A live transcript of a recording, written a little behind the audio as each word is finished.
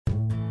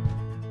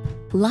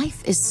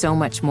Life is so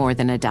much more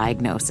than a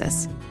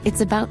diagnosis. It's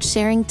about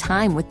sharing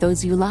time with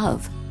those you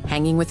love,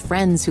 hanging with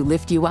friends who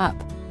lift you up,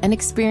 and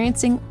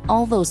experiencing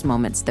all those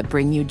moments that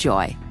bring you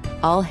joy.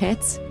 All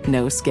hits,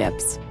 no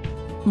skips.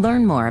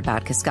 Learn more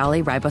about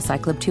Kisqali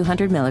Ribociclib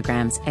 200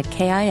 milligrams at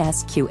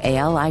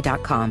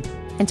KISQALI.com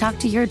and talk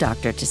to your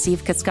doctor to see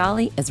if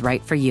Kisqali is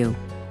right for you.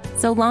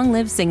 So long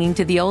live singing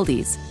to the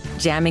oldies,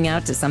 jamming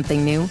out to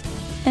something new,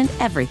 and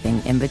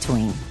everything in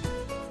between.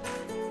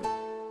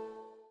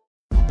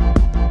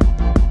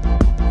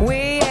 We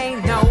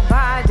ain't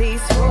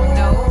nobody's fool.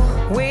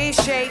 No. We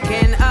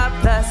shaking up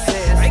the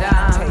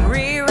system.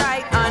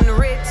 Rewrite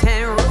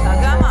unwritten rules.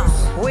 Come on.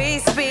 We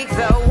speak,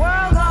 the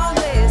world gon'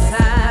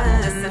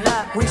 listen.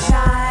 We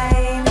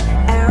shine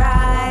and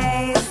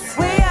rise.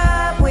 We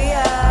up, we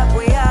up,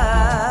 we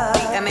up.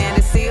 The Amanda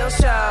Seales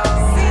Show.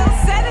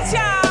 Seales said it,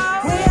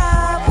 y'all. We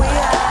up, we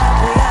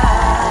up, we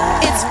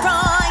up. It's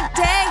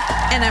Friday,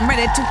 and I'm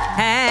ready to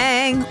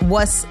hang.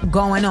 What's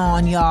going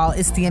on, y'all?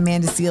 It's the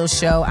Amanda Seales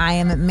Show. I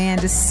am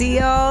Amanda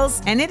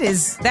Seales, and it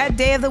is that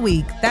day of the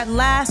week, that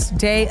last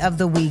day of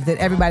the week that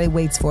everybody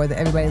waits for, that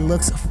everybody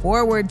looks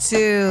forward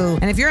to.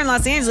 And if you're in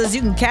Los Angeles,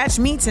 you can catch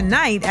me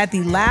tonight at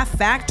the Laugh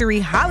Factory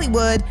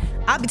Hollywood.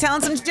 I'll be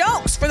telling some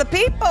jokes for the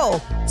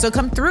people. So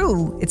come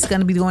through. It's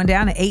going to be going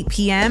down at 8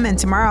 p.m. And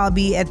tomorrow I'll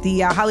be at the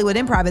Hollywood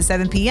Improv at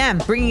 7 p.m.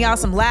 bringing y'all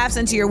some laughs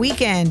into your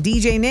weekend.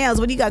 DJ Nails,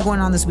 what do you got going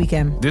on this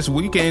weekend? This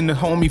weekend, the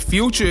homie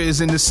Future is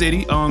in the city.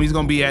 He's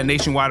going to be at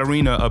Nationwide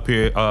Arena up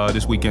here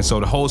this weekend. So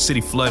the whole city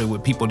flooded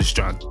with people just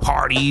trying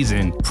parties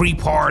and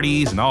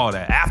pre-parties and all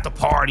that, after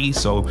parties.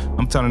 So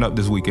I'm turning up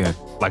this weekend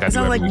like I do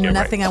every like weekend.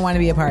 Nothing right? I want to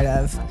be a part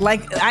of.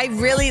 Like, I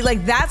really,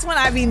 like, that's when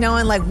I be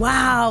knowing, like,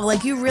 wow,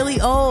 like, you really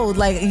old.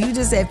 Like, you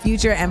just said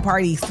Future and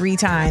party 3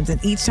 times,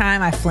 and each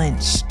time I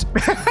flinched.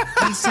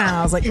 Each time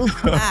I was like, ooh,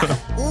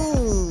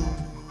 ooh.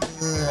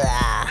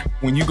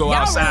 When you go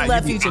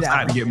outside, you get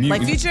outside to get music.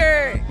 Like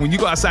Future. When you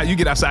go outside, you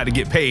get outside to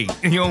get paid.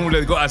 You don't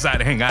really go outside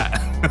to hang out.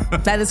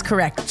 That is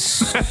correct.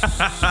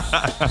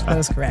 That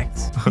is correct.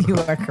 You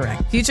are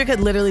correct. Future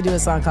could literally do a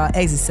song called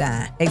Exit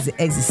Sign,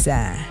 Exit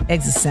Sign,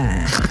 Exit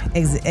Sign,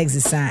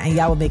 Exit Sign, and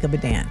y'all would make up a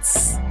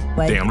dance.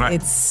 Like, damn right.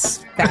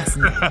 It's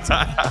fascinating.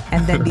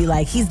 And then be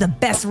like, he's the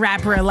best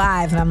rapper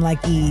alive. And I'm like,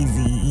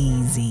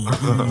 easy.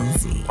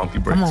 Pump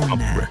your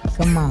brakes,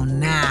 Come on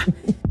now.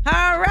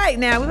 All right,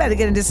 now we about to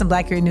get into some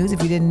Black Girl News.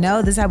 If you didn't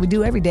know, this is how we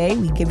do every day.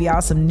 We give y'all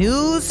some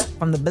news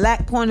from the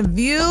Black point of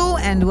view,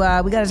 and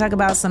we got to talk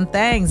about some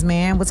things,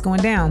 man. What's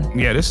going down?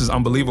 Yeah, this is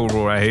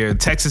unbelievable right here.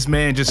 Texas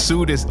man just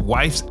sued his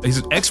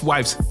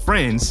ex-wife's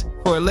friends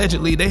for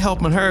allegedly they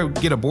helping her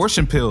get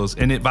abortion pills,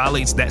 and it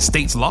violates that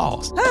state's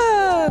laws.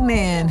 Oh,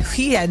 man.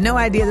 He had no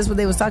idea this is what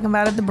they was talking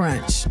about at the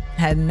brunch.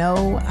 Had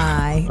no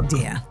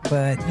idea.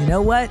 But you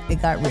know what?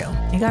 It got real.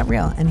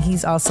 And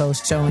he's also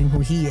showing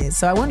who he is.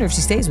 So I wonder if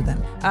she stays with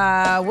him.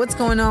 What's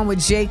going on with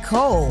J.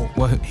 Cole?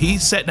 Well, he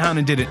sat down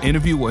and did an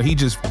interview where he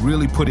just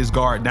really put his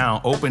guard down,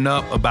 opened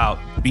up about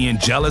being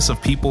jealous of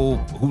people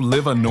who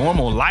live a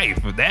normal life.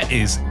 That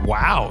is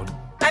wild.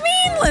 I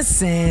mean,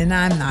 listen,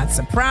 I'm not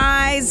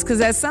surprised,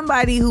 because as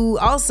somebody who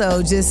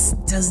also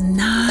just does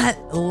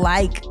not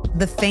like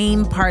the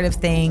fame part of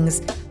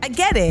things, I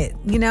get it.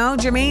 You know,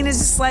 Jermaine is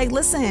just like,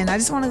 listen, I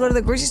just want to go to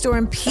the grocery store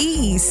in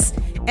peace.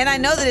 And I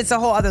know that it's a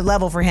whole other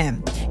level for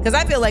him, because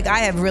I feel like I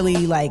have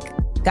really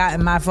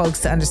gotten my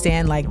folks to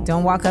understand,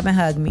 don't walk up and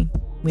hug me.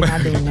 We're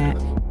not doing that.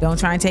 Don't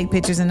try and take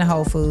pictures in the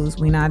Whole Foods.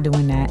 We're not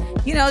doing that.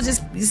 You know,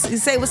 just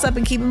say what's up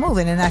and keep it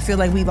moving. And I feel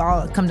like we've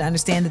all come to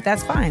understand that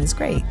that's fine. It's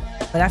great.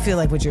 But I feel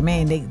like with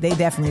Jermaine, they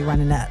definitely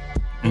running up.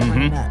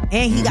 Mm-hmm.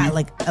 And he got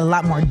a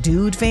lot more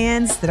dude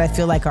fans that I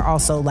feel like are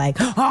also like,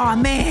 oh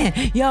man,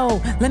 yo,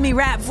 let me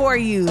rap for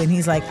you. And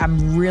he's like,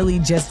 I'm really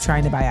just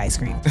trying to buy ice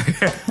cream.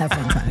 That's what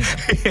I'm trying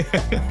to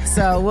do.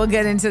 So we'll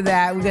get into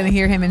that. We're going to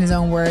hear him in his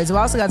own words. We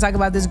also got to talk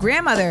about this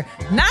grandmother,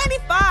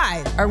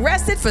 95,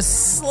 arrested for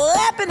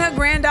slapping her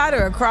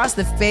granddaughter across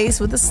the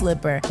face with a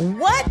slipper.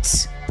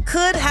 What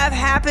could have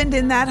happened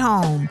in that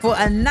home for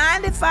a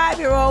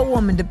 95-year-old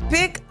woman to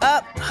pick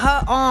up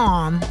her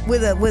arm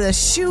with a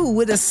shoe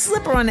with a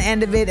slipper on the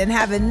end of it and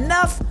have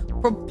enough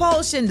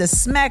propulsion to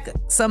smack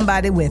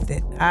somebody with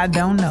it? I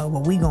don't know,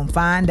 but we gonna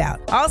find out.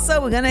 Also,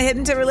 we're gonna hit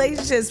into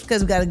relationships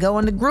because we gotta go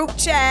in the group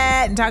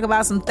chat and talk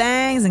about some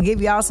things and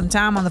give y'all some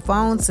time on the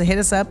phone. So hit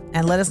us up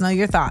and let us know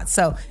your thoughts.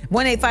 So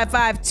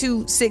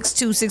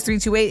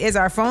 1-855-262-6328 is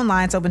our phone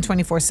line. It's open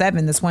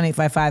 24/7. That's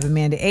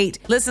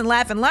 1-855-AMANDA-8. Listen,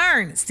 laugh, and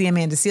learn. It's the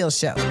Amanda Seales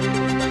Show.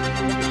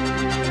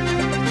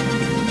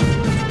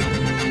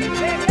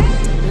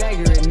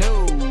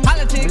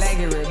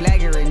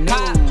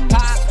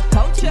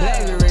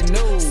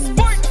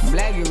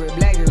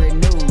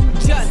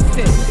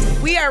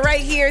 We are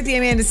right here at the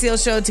Amanda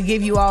Seales Show to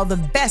give you all the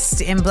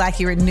best in Black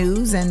Hero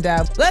News. And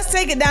let's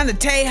take it down to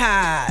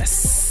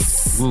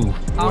Tejas. Ooh,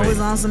 always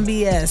on some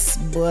BS,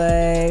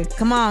 boy.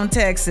 Come on,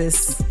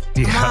 Texas.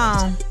 Come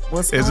on.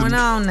 What's going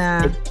on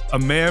now? A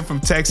man from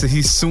Texas,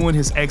 he's suing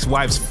his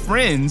ex-wife's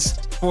friends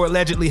for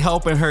allegedly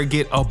helping her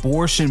get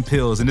abortion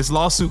pills. And this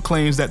lawsuit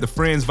claims that the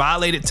friends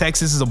violated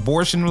Texas's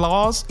abortion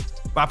laws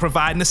by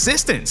providing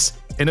assistance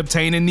in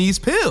obtaining these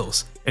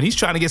pills. And he's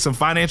trying to get some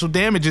financial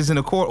damages in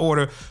a court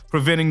order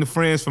preventing the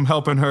friends from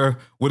helping her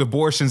with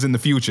abortions in the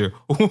future.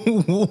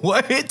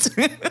 What?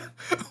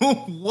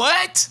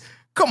 What?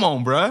 Come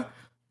on, bruh.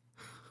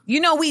 You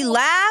know, we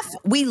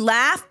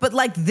laugh, but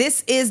like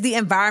this is the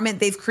environment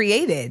they've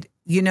created,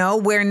 you know,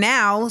 where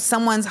now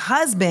someone's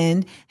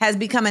husband has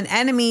become an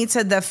enemy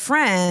to the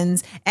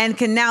friends and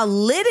can now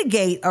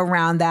litigate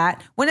around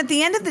that. When at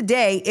the end of the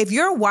day, if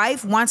your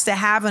wife wants to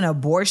have an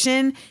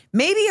abortion,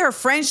 maybe her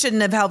friend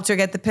shouldn't have helped her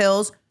get the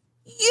pills.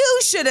 You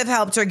should have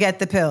helped her get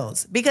the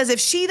pills, because if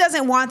she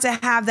doesn't want to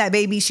have that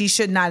baby, she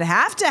should not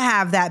have to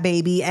have that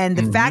baby. And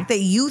the fact that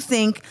you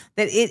think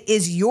that it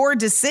is your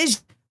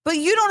decision, but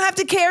you don't have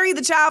to carry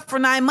the child for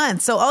 9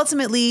 months. So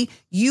ultimately,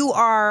 you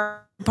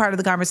are part of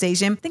the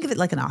conversation. Think of it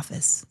like an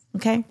office,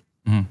 okay?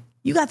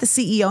 You got the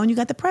CEO and you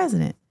got the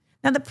president.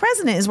 Now, the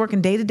president is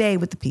working day to day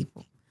with the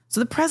people. So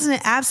the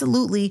president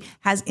absolutely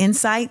has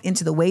insight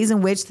into the ways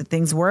in which the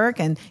things work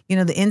and, you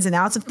know, the ins and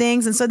outs of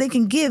things. And so they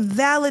can give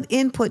valid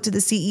input to the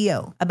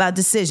CEO about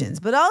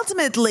decisions. But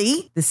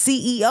ultimately, the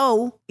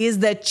CEO is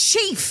the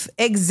chief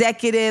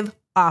executive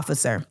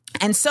officer.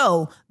 And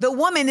so the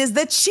woman is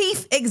the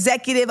chief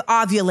executive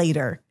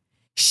ovulator.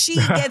 She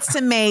gets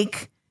to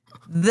make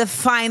the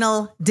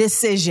final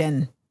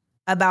decision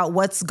about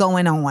what's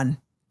going on.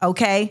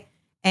 Okay.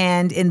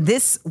 And in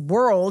this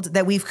world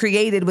that we've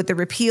created with the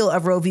repeal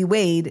of Roe v.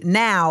 Wade,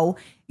 now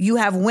you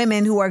have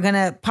women who are going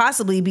to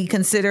possibly be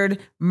considered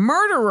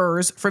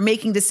murderers for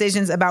making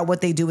decisions about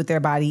what they do with their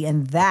body.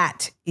 And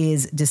that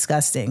is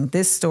disgusting.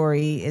 This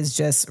story is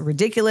just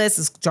ridiculous.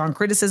 It's drawn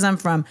criticism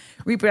from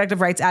reproductive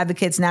rights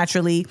advocates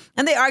naturally.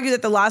 And they argue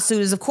that the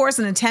lawsuit is, of course,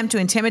 an attempt to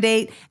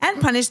intimidate and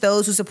punish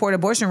those who support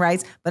abortion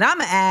rights. But I'm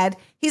going to add,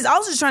 he's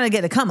also just trying to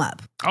get a come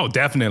up. Oh,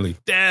 definitely.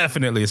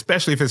 Definitely.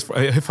 Especially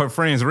if her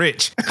friend's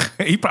rich.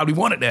 He probably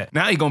wanted that.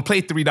 Now he's going to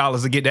pay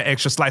 $3 to get that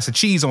extra slice of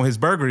cheese on his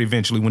burger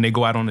eventually when they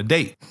go out on a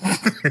date.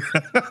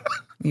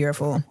 You're a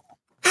fool.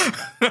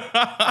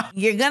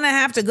 You're going to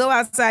have to go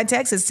outside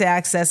Texas to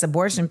access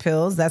abortion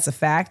pills. That's a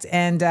fact.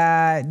 And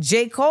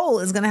J. Cole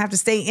is going to have to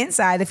stay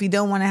inside if he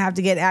don't want to have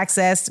to get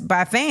accessed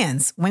by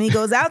fans when he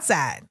goes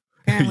outside.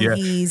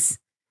 Apparently he's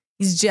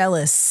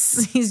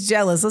jealous. He's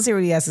jealous. Let's hear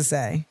what he has to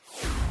say.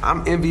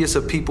 I'm envious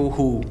of people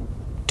who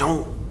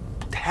don't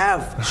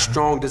have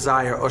strong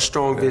desire or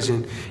strong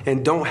vision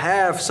and don't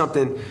have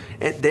something.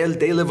 And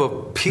they live a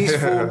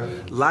peaceful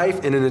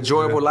life and an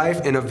enjoyable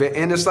life. And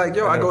it's like,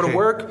 yo, I go to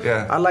work.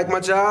 I like my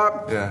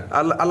job.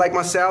 I like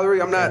my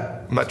salary. I'm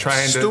not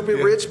trying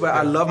stupid rich, but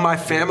I love my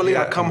family.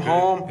 I come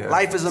home.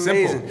 Life is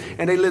amazing. Simple.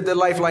 And they live their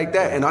life like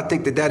that. And I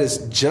think that is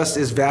just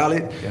as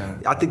valid.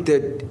 I think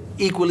they're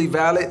equally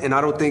valid. And I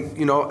don't think,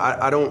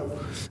 I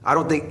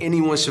don't think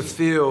anyone should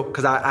feel,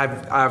 because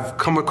I've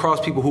come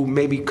across people who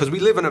maybe, because we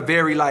live in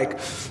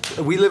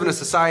a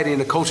society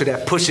and a culture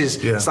that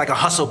pushes, it's like a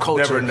hustle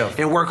culture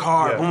and work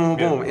hard, boom,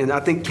 boom, boom. And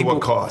I think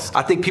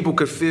people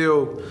could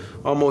feel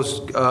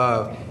almost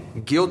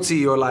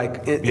guilty or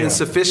like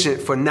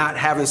insufficient for not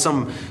having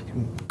some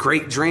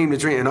great dream to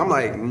dream. And I'm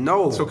like,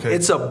 no, it's okay.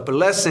 It's a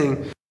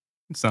blessing.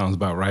 Sounds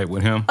about right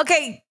with him.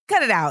 Okay,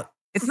 cut it out.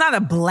 It's not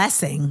a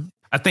blessing.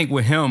 I think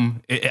with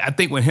him,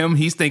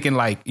 he's thinking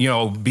like,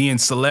 being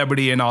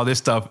celebrity and all this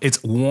stuff,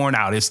 it's worn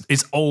out.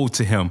 It's old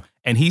to him.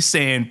 And he's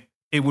saying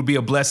it would be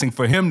a blessing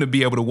for him to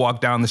be able to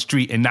walk down the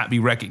street and not be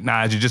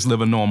recognized and just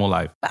live a normal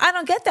life. But I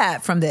don't get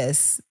that from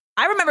this.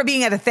 I remember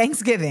being at a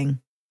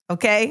Thanksgiving,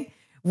 okay,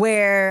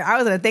 where I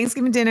was at a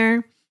Thanksgiving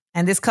dinner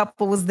and this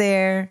couple was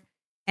there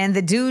and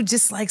the dude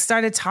just like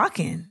started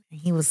talking.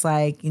 He was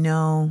like,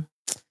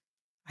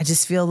 I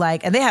just feel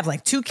like, and they have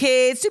like 2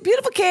 kids, 2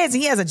 beautiful kids,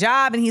 and he has a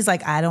job, and he's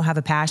like, I don't have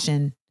a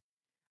passion.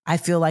 I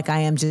feel like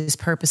I am just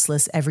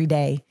purposeless every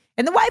day.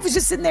 And the wife is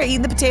just sitting there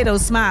eating the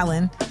potatoes,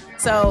 smiling.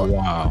 So,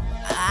 wow.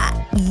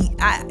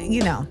 I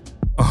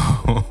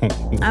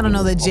don't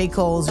know that J.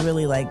 Cole's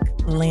really like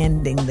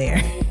landing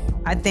there.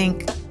 I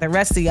think the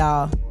rest of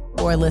y'all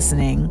who are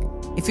listening,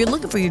 if you're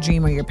looking for your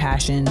dream or your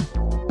passion,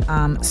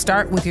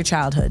 start with your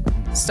childhood.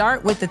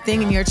 Start with the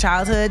thing in your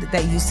childhood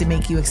that used to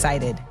make you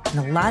excited. And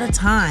a lot of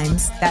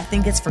times that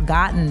thing gets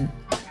forgotten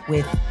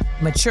with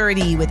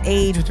maturity, with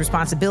age, with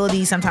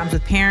responsibility, sometimes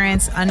with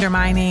parents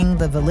undermining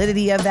the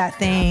validity of that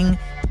thing,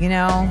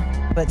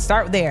 but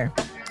start there.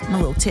 A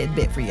little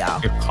tidbit for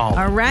y'all.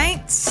 All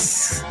right.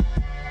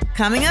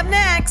 Coming up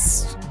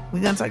next,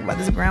 we're going to talk about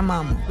this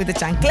grandmama with the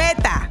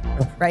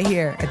chancleta right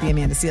here at the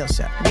Amanda Seales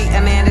Show. The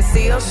Amanda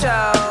Seales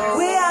Show.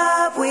 We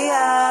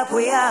up.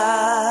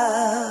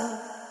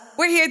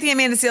 We're here at the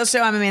Amanda Seales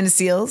Show. I'm Amanda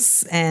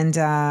Seales, and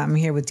I'm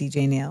here with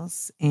DJ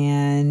Nails.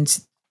 And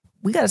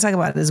we got to talk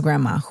about this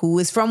grandma who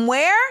is from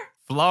where?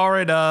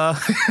 Florida.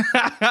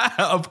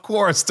 Of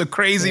course, the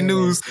crazy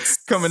news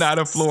coming out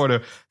of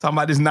Florida. Talking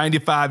about this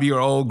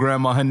 95-year-old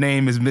grandma. Her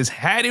name is Miss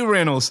Hattie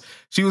Reynolds.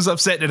 She was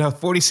upset that her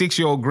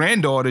 46-year-old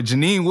granddaughter,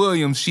 Janine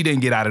Williams, she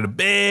didn't get out of the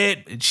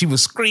bed. She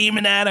was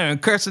screaming at her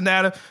and cursing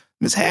at her.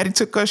 Miss Hattie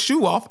took her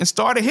shoe off and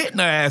started hitting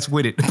her ass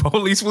with it. The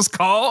police was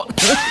called.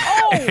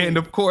 And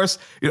of course,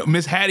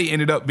 Miss Hattie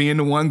ended up being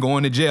the one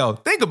going to jail.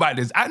 Think about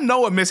this. I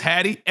know a Miss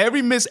Hattie.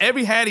 Every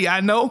Hattie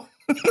I know,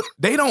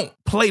 they don't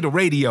play the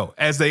radio,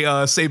 as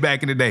they say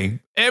back in the day.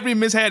 Every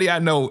Miss Hattie I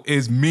know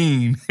is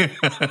mean.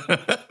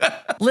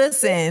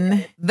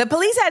 Listen, the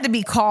police had to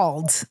be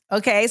called.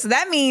 Okay. So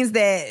that means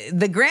that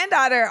the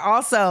granddaughter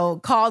also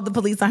called the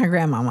police on her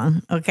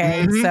grandmama.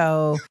 Okay. Mm-hmm.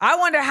 So I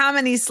wonder how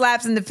many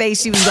slaps in the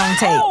face she was going to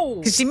take.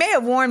 Because she may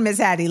have warned Miss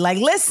Hattie, like,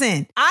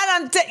 listen,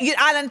 I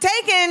done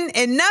taken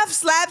enough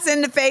slaps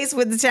in the face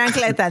with the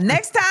chancleta.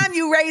 Next time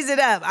you raise it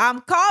up, I'm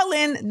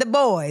calling the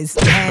boys.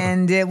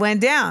 And it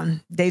went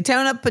down.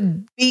 Daytona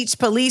Beach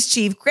Police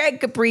Chief Craig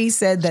Capri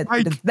said that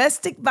the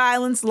domestic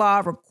violence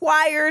law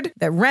required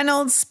that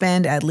Reynolds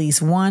spend at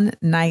least one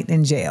night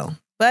in jail.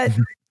 But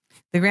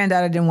the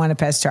granddaughter didn't want to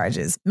press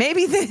charges.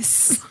 Maybe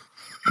this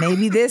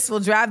will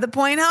drive the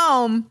point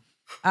home.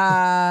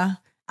 I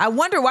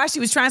wonder why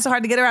she was trying so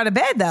hard to get her out of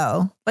bed,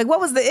 though. Like,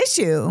 what was the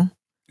issue?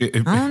 I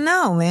don't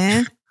know,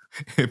 man.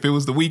 If it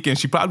was the weekend,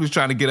 she probably was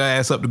trying to get her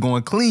ass up to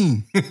going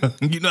clean.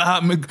 You know how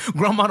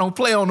grandma don't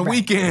play on the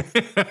weekend.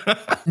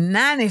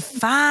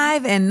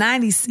 95 and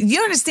 90.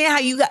 You understand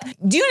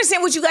do you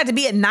understand what you got to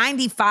be at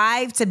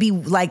 95 to be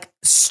like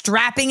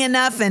strapping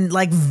enough and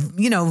like,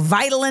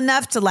 vital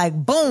enough to like,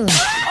 boom,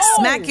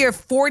 smack your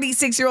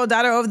 46-year-old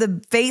daughter over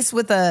the face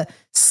with a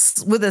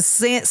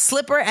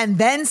slipper and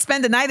then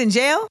spend the night in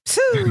jail?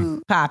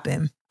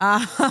 Popping.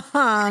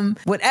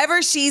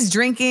 Whatever she's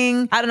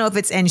drinking, I don't know if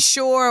it's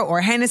Ensure or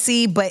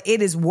Hennessy, but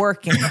it is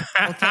working.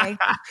 Okay,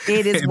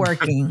 it is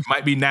working.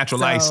 Might be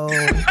natural ice.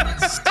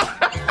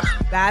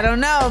 I don't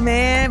know,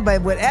 man,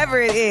 but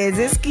whatever it is,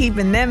 it's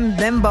keeping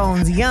them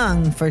bones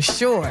young for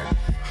sure.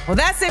 Well,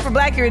 that's it for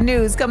Black Year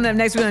News. Coming up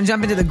next, we're going to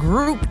jump into the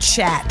group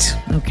chat.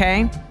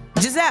 Okay.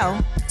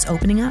 Giselle is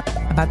opening up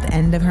about the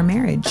end of her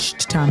marriage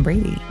to Tom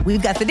Brady.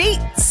 We've got the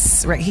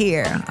deets right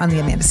here on the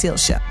Amanda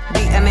Seales Show.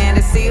 The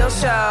Amanda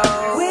Seales Show.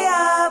 We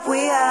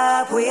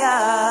up.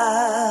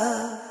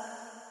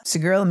 It's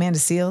your girl, Amanda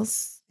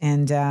Seales.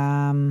 And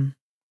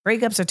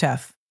breakups are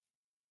tough.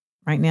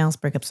 Right now,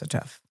 breakups are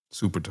tough.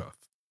 Super tough.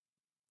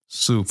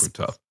 Super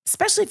tough.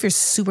 Especially if you're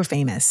super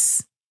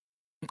famous.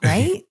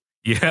 Right?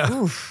 Yeah.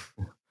 Oof.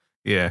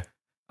 Yeah.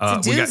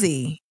 It's a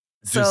doozy.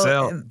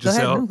 Giselle,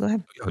 go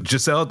ahead.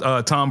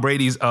 Giselle, Tom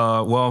Brady's,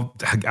 I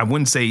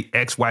wouldn't say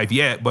ex-wife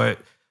yet, but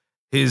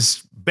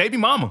his baby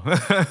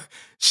mama.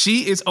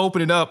 She is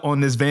opening up on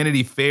this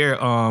Vanity Fair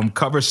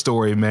cover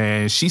story,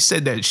 man. She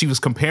said that she was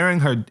comparing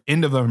her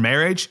end of her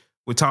marriage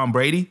with Tom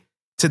Brady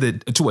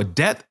to a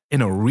death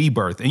and a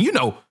rebirth.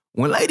 And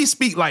when ladies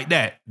speak like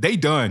that, they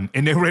done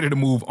and they're ready to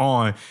move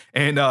on.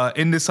 And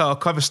in this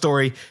cover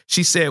story,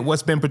 she said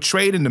what's been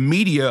portrayed in the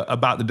media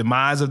about the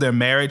demise of their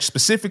marriage,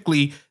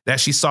 specifically that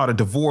she sought a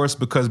divorce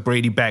because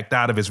Brady backed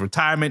out of his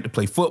retirement to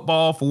play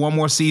football for one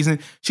more season.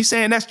 She's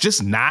saying that's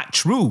just not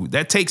true.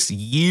 That takes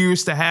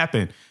years to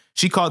happen.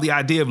 She called the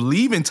idea of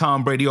leaving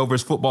Tom Brady over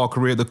his football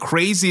career the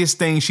craziest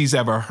thing she's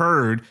ever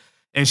heard.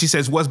 And she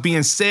says what's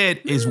being said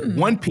is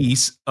one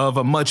piece of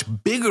a much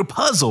bigger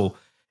puzzle.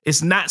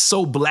 It's not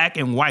so black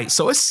and white.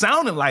 So it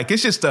sounded like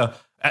it's just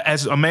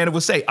as Amanda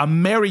would say, a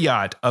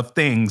myriad of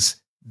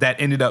things that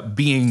ended up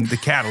being the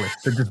catalyst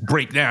to just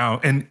break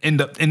down and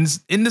end up in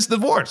this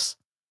divorce.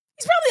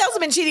 He's probably also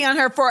been cheating on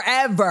her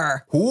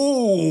forever.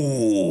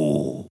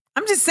 Ooh.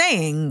 I'm just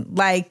saying,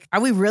 like,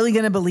 are we really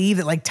going to believe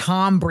that like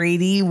Tom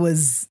Brady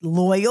was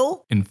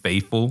loyal and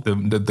faithful,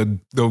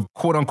 the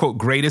quote unquote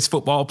greatest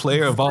football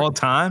player of all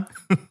time?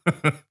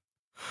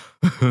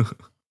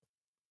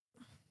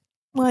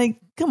 Like,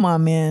 come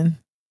on, man.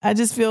 I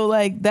just feel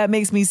like that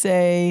makes me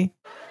say,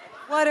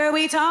 what are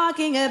we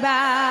talking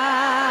about?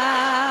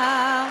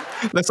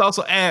 Let's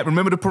also add,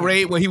 remember the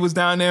parade when he was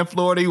down there in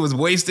Florida? He was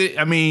wasted.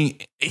 I mean,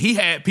 he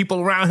had people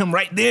around him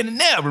right then and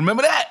there.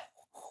 Remember that?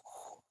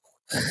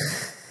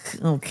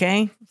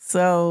 Okay.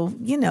 So,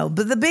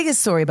 but the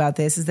biggest story about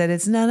this is that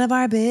it's none of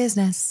our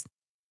business.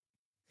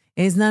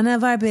 It's none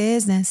of our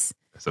business.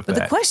 But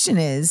the question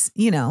is,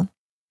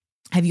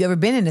 have you ever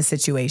been in a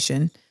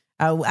situation?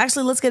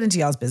 Actually, let's get into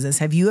y'all's business.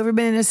 Have you ever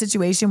been in a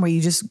situation where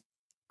you just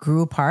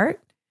grew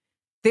apart?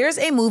 There's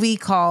a movie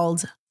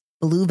called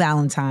Blue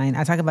Valentine.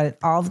 I talk about it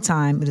all the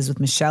time. It is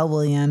with Michelle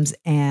Williams.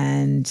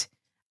 And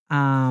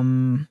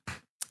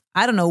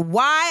I don't know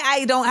why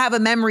I don't have a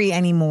memory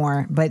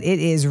anymore, but it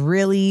is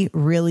really,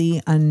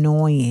 really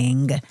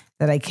annoying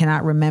that I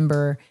cannot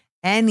remember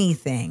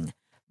anything.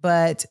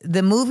 But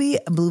the movie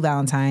Blue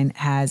Valentine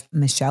has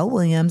Michelle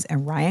Williams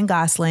and Ryan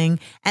Gosling,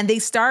 and they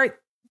start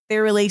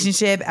their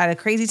relationship at a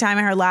crazy time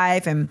in her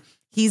life, and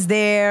he's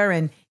there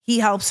and he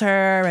helps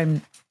her.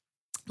 And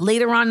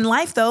later on in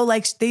life, though,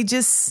 like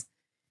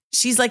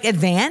she's like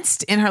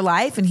advanced in her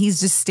life and he's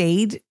just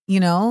stayed,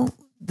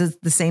 the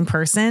same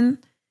person.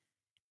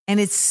 And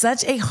it's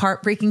such a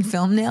heartbreaking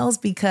film, Nails,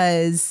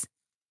 because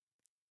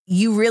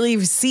you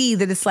really see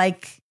that it's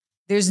like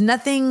there's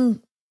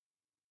nothing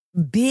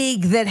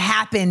big that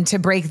happened to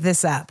break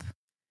this up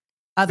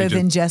other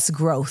than just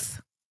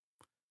growth.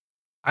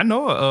 I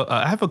know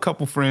I have a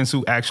couple friends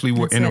who actually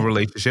were in a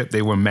relationship.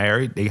 They were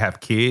married, they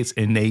have kids,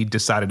 and they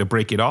decided to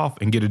break it off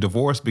and get a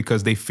divorce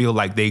because they feel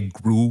like they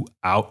grew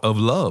out of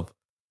love.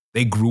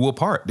 They grew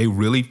apart. They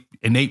really,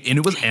 and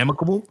it was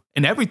amicable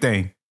and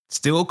everything.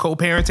 Still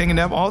co-parenting and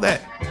all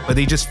that. But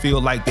they just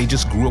feel like they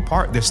just grew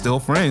apart. They're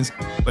still friends,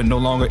 but no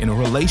longer in a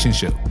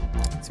relationship.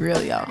 It's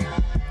real, y'all.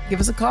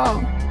 Give us a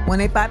call.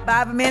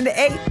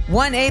 1-855-AMANDA-8.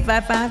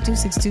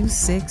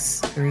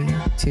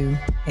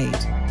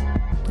 1-855-262-6328.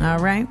 All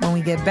right, when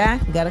we get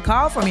back, we got a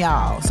call from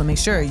y'all. So make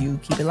sure you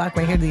keep it locked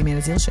right here to the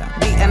Amanda Seales Show.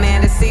 The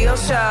Amanda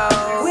Seales Show.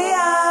 We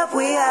up,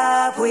 we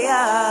up, we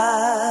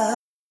up.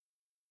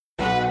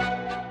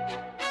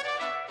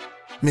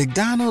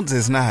 McDonald's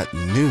is not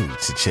new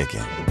to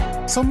chicken.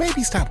 So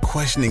maybe stop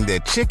questioning their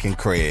chicken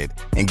cred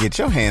and get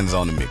your hands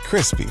on the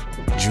McCrispy.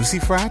 Juicy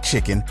fried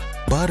chicken,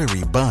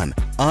 buttery bun,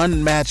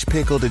 unmatched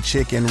pickle to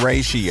chicken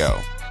ratio.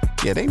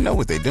 Yeah, they know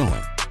what they're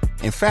doing.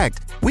 In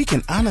fact, we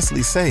can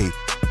honestly say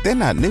they're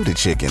not new to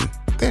chicken,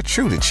 they're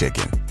true to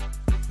chicken.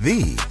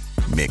 The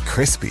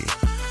McCrispy.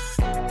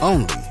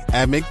 Only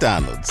at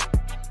McDonald's.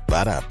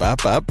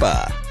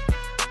 Ba-da-ba-ba-ba.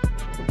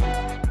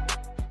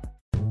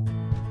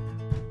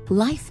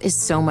 Life is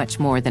so much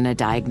more than a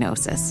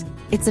diagnosis.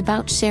 It's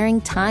about sharing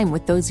time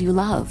with those you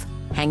love,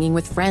 hanging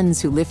with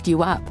friends who lift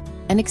you up,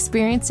 and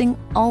experiencing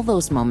all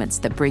those moments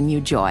that bring you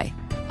joy.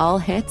 All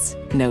hits,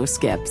 no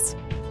skips.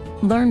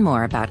 Learn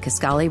more about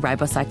Kisqali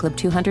Ribociclib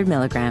 200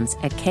 milligrams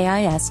at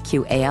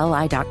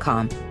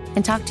KISQALI.com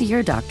and talk to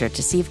your doctor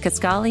to see if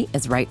Kisqali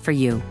is right for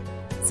you.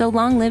 So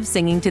long live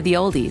singing to the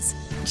oldies,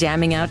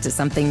 jamming out to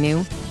something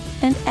new,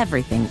 and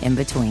everything in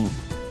between.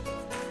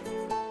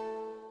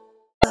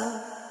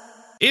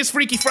 It's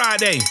Freaky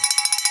Friday.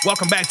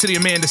 Welcome back to the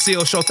Amanda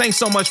Seales Show. Thanks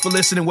so much for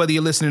listening, whether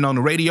you're listening on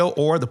the radio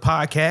or the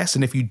podcast.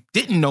 And if you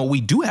didn't know, we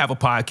do have a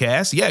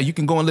podcast. Yeah, you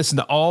can go and listen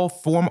to all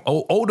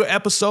older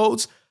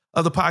episodes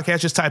of the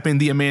podcast. Just type in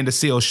the Amanda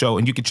Seales Show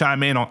and you can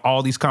chime in on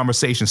all these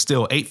conversations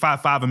still.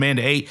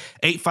 855-AMANDA-8,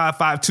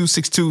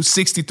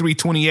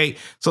 855-262-6328.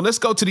 So let's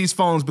go to these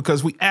phones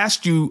because we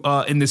asked you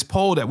in this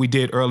poll that we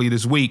did earlier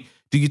this week,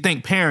 do you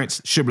think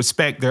parents should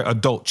respect their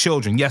adult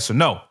children? Yes or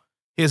no?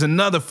 Here's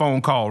another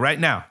phone call right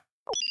now.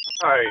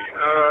 Hi.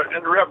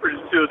 In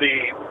reference to the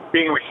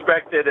being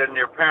respected in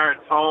your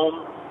parents'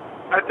 home,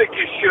 I think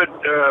you should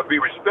be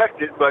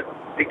respected, but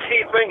the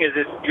key thing is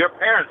it's your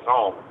parents'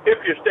 home,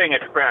 if you're staying at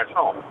your parents'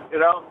 home.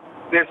 You know,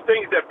 there's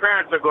things that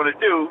parents are going to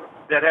do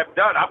that have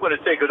done, I'm going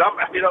to say, because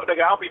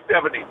I'll be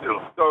 72,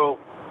 so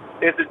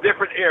it's a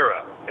different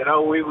era. You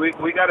know, we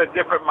got a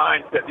different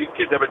mindset. These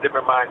kids have a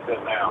different mindset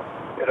now.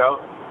 You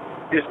know,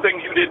 there's things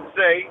you didn't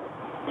say,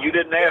 you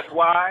didn't ask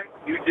why,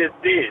 you just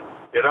did,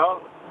 you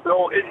know.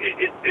 So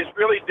it's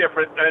really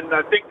different, and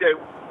I think that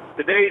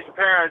today's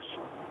parents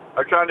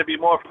are trying to be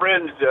more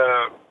friends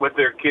with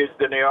their kids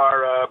than they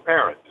are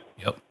parents.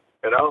 Yep.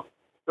 You know?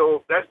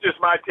 So that's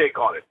just my take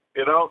on it.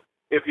 You know?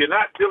 If you're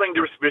not feeling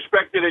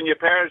respected in your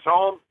parents'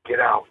 home, get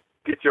out.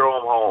 Get your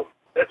own home.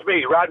 That's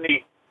me,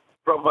 Rodney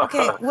from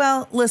okay,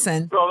 well,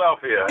 listen.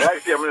 Philadelphia.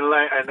 Actually, I'm in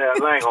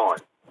Langhorne.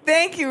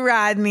 Thank you,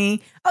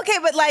 Rodney. Okay,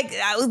 but like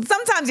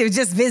sometimes you're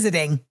just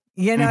visiting.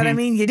 You know what I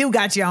mean? You do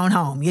got your own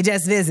home. You're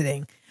just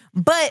visiting.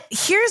 But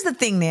here's the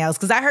thing, Nails,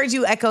 because I heard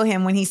you echo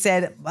him when he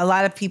said a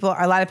lot of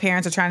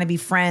parents are trying to be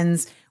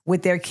friends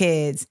with their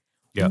kids.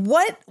 Yeah.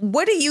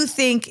 What do you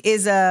think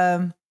is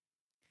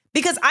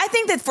because I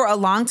think that for a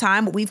long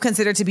time, what we've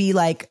considered to be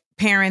like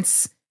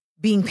parents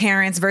being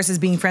parents versus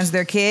being friends with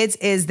their kids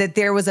is that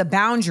there was a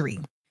boundary.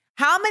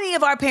 How many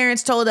of our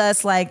parents told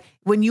us, like,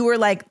 when you were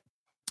like,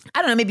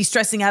 I don't know, maybe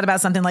stressing out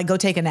about something, like go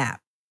take a nap?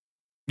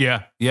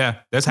 Yeah.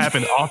 That's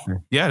happened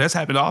often. Yeah, that's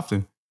happened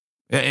often.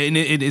 And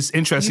it is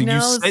interesting.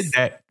 You said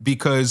that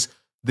because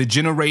the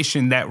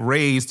generation that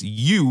raised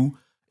you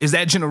is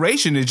that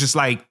generation is just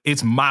like,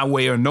 it's my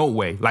way or no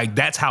way. Like,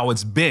 that's how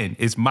it's been.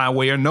 It's my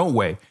way or no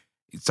way.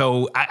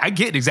 So I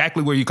get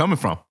exactly where you're coming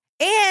from.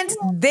 And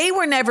they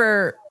were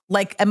never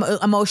like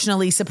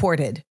emotionally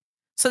supported.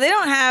 So they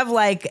don't have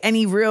like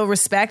any real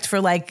respect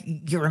for like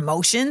your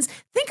emotions.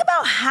 Think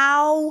about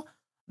how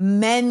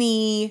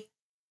many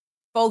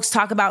folks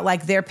talk about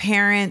like their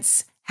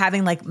parents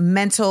having like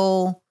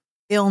mental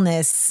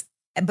illness,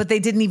 but they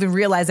didn't even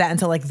realize that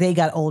until like they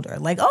got older.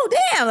 Like, oh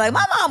damn, like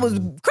my mom was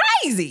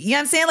crazy. You know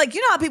what I'm saying? Like,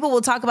 you know how people will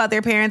talk about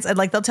their parents and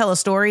like they'll tell a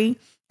story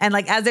and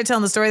like as they're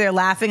telling the story, they're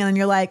laughing and then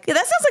you're like, yeah,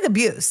 that sounds like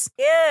abuse.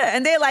 Yeah.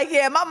 And they're like,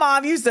 yeah, my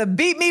mom used to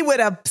beat me with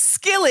a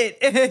skillet.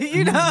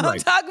 You know what I'm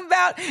talking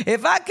about?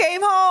 If I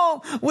came home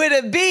with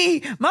a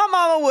bee, my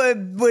mama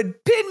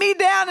would pin me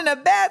down in a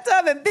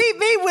bathtub and beat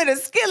me with a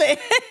skillet.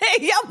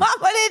 Your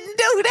mama didn't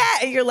do that.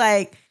 And you're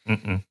like,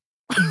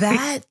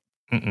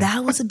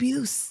 that was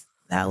abuse.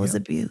 That was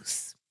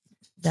abuse.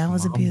 That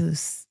was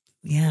abuse.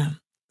 Yeah.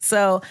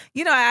 So,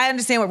 you know, I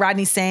understand what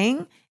Rodney's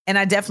saying. And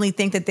I definitely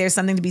think that there's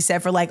something to be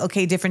said for like,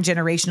 okay, different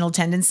generational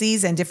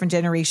tendencies and different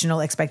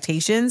generational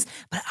expectations.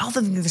 But I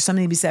also think there's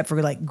something to be said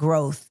for like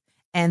growth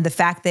and the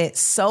fact that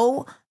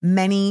so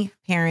many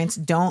parents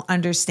don't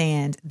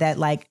understand that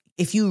like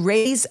if you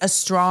raise a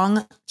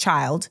strong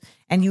child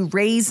and you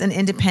raise an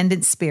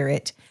independent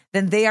spirit,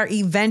 then they are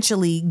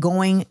eventually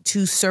going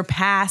to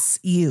surpass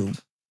you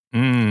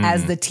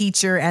as the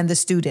teacher and the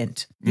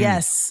student.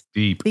 Yes.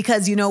 Deep.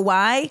 Because you know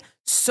why?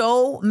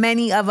 So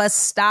many of us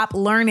stop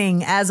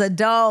learning as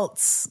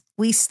adults.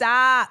 We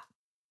stop.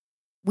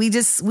 We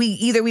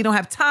either we don't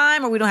have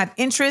time or we don't have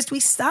interest. We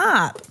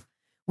stop.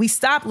 We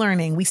stop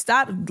learning. We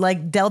stop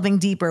like delving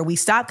deeper. We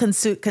stop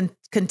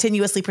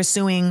continuously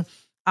pursuing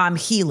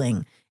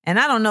healing. And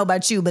I don't know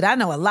about you, but I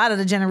know a lot of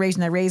the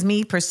generation that raised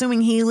me,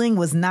 pursuing healing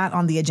was not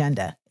on the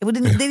agenda. They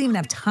didn't even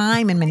have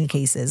time in many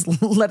cases,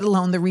 let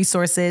alone the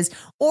resources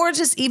or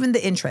just even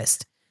the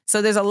interest.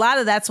 So there's a lot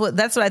of that's what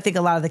I think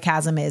a lot of the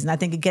chasm is. And I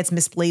think it gets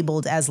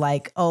mislabeled as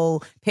like,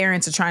 oh,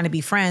 parents are trying to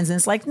be friends. And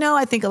it's like, no,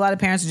 I think a lot of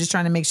parents are just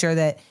trying to make sure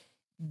that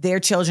their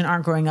children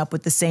aren't growing up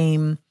with the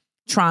same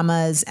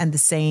traumas and the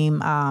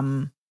same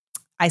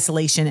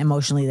isolation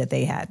emotionally that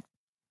they had.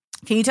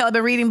 Can you tell I've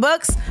been reading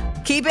books?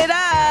 Keep it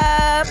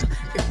up.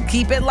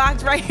 Keep it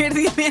locked right here to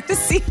the Amanda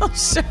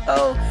Seales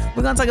Show.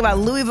 We're going to talk about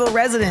Louisville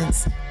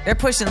residents. They're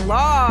pushing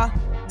law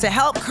to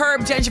help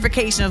curb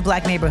gentrification of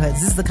Black neighborhoods.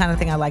 This is the kind of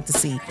thing I like to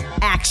see.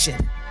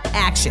 Action.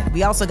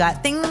 We also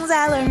got things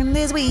I learned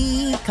this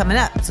week coming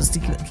up. So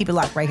keep it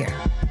locked right here.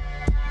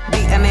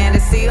 The Amanda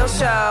Seales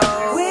Show.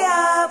 We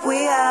up.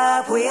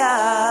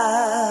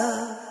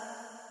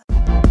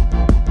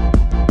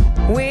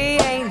 We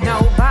ain't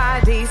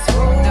nobody's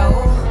fool.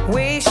 No.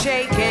 We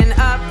shaking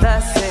up the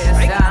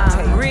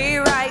system.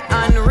 Rewrite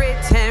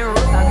unwritten rules.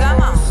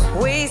 Come on.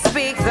 We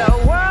speak, the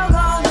world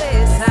gon'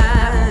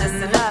 listen.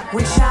 Listen up.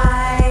 We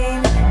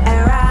shine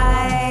and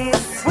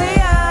rise. We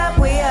up.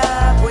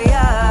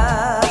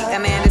 The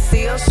Amanda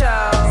Seales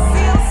Show.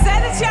 Seales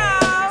said it,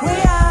 y'all. We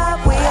up.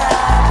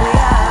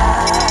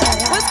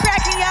 What's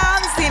cracking,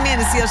 y'all? This is the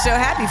Amanda Seales Show.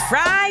 Happy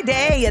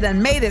Friday. You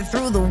done made it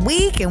through the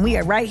week, and we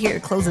are right here to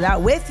close it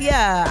out with you.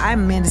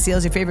 I'm Amanda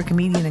Seales, your favorite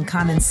comedian and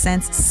common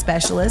sense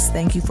specialist.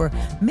 Thank you for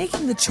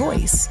making the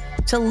choice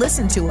to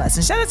listen to us.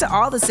 And shout out to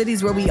all the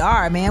cities where we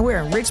are, man. We're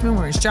in Richmond,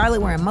 we're in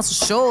Charlotte, we're in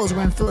Muscle Shoals,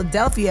 we're in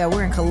Philadelphia,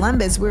 we're in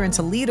Columbus, we're in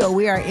Toledo,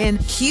 we are in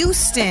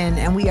Houston,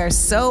 and we are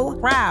so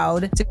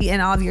proud to be in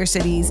all of your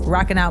cities,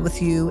 rocking out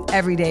with you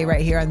every day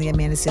right here on the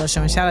Amanda Seales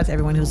Show. And shout out to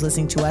everyone who's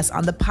listening to us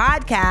on the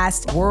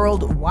podcast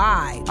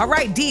worldwide. All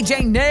right,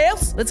 DJ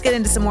Nails, let's get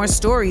into some more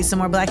stories, some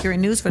more Black Hero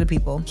news for the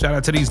people. Shout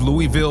out to these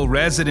Louisville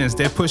residents.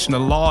 They're pushing a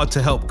law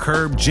to help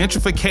curb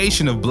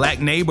gentrification of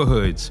Black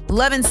neighborhoods.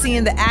 Loving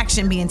seeing the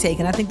action being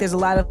taken. I think there's a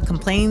lot of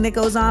complaining that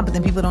goes on, but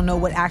then people don't know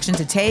what action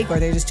to take or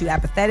they're just too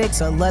apathetic.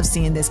 So I love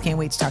seeing this. Can't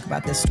wait to talk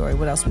about this story.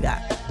 What else we got?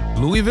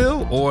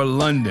 Louisville or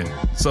London?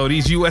 So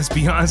these U.S.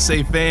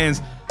 Beyonce fans,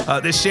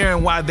 they're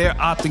sharing why they're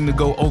opting to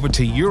go over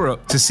to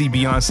Europe to see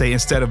Beyonce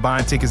instead of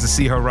buying tickets to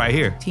see her right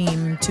here.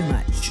 Team too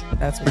much.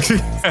 That's what it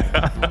is.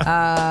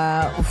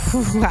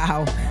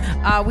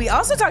 Wow. We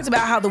also talked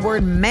about how the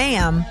word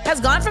ma'am has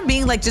gone from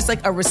being like just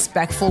like a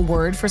respectful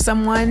word for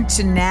someone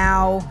to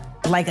now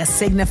like a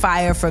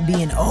signifier for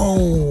being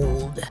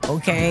old.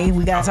 Okay,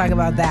 we gotta talk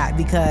about that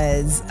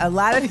because a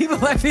lot of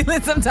people are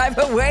feeling some type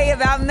of way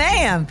about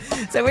ma'am.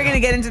 So we're gonna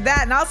get into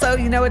that. And also,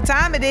 you know what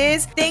time it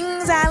is?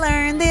 Things I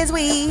learned this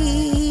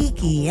week.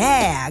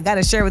 Yeah, I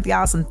gotta share with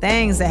y'all some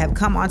things that have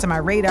come onto my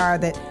radar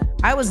that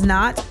I was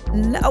not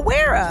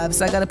aware of.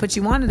 So I gotta put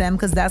you onto them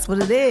because that's what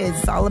it is.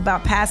 It's all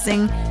about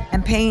passing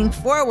and paying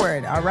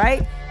forward, all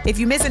right? If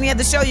you miss any of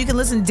the show, you can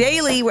listen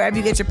daily wherever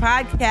you get your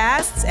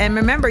podcasts. And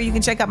remember, you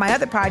can check out my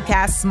other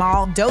podcast,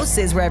 Small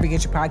Doses, wherever you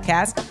get your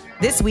podcasts.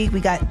 This week, we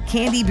got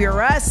Kandi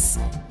Burruss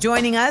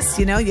joining us.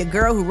 You know, your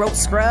girl who wrote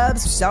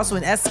Scrubs. She's also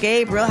in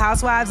Escape, Real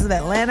Housewives of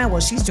Atlanta.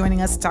 Well, she's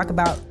joining us to talk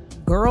about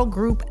girl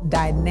group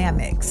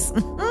dynamics.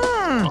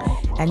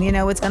 And you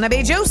know, it's going to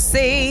be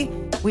juicy.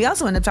 We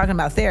also end up talking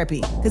about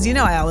therapy because you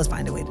know I always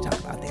find a way to talk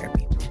about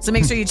therapy. So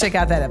make sure you check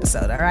out that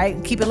episode, all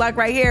right? Keep it locked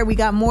right here. We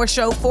got more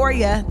show for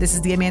you. This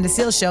is the Amanda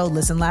Seales Show.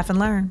 Listen, laugh, and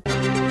learn.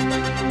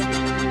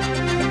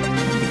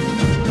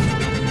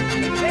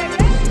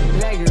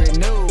 Blackberry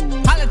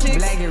news. Politics.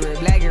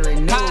 Blackberry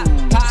news.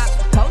 Pop.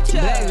 Culture.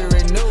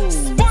 Blackberry news.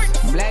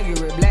 Sports.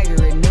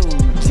 Blackberry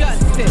news.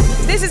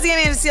 Justice. This is the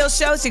Amanda Seales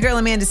Show. It's your girl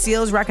Amanda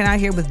Seales rocking out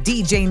here with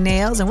DJ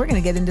Nails, and we're going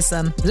to get into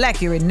some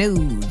Blackberry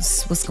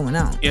news. What's going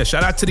on? Yeah,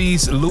 shout out to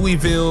these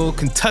Louisville,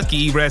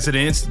 Kentucky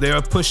residents.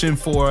 They're pushing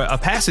for a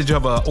passage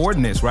of an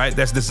ordinance, right,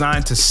 that's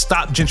designed to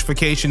stop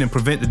gentrification and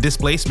prevent the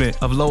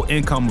displacement of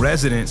low-income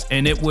residents.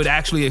 And it would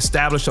actually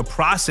establish a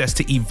process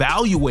to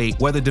evaluate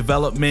whether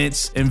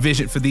developments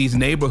envisioned for these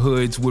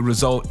neighborhoods would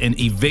result in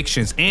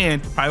evictions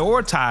and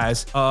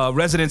prioritize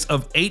residents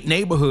of 8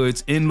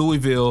 neighborhoods in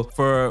Louisville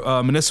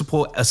for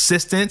municipal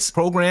assistance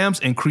programs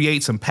and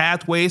create some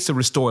pathways to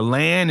restore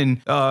land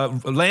and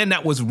land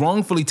that was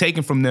wrongfully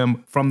taken from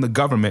them from the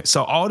government.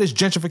 So all this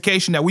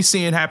gentrification that we're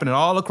seeing happening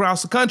all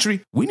across the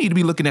country, we need to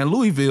be looking at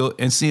Louisville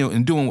and seeing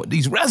and doing what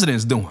these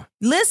residents doing.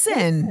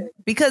 Listen,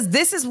 because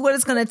this is what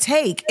it's going to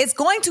take. It's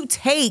going to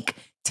take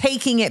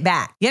taking it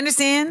back. You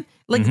understand?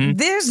 Like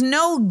there's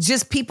no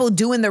just people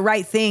doing the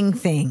right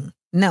thing.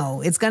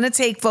 No, it's going to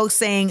take folks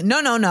saying,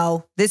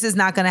 no, this is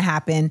not going to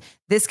happen.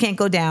 This can't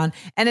go down.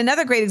 And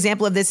another great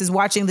example of this is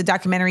watching the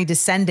documentary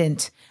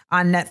Descendant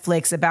on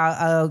Netflix about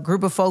a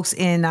group of folks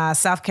in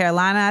South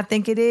Carolina, I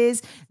think it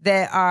is,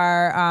 that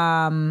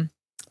are,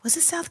 was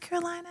it South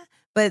Carolina?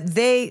 But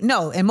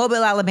in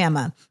Mobile,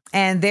 Alabama.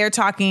 And they're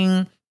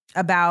talking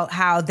about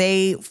how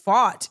they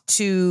fought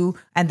to,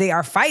 and they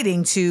are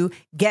fighting to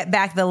get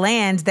back the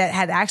land that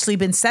had actually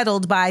been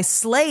settled by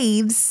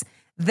slaves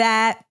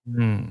that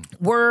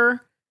were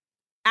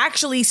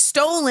actually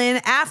stolen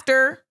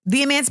after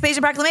the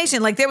Emancipation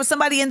Proclamation. Like there was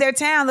somebody in their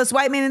town, this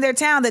white man in their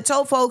town that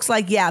told folks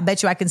like, yeah, I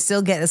bet you I can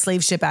still get a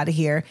slave ship out of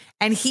here.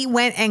 And he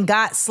went and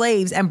got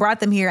slaves and brought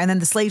them here. And then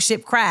the slave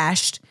ship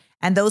crashed.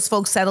 And those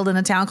folks settled in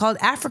a town called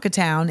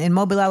Africatown in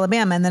Mobile,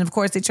 Alabama. And then, of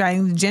course, they try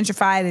and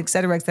gentrify it, et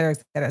cetera, et cetera,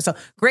 et cetera. So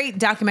great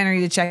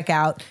documentary to check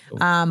out.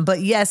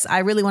 But yes, I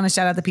really want to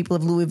shout out the people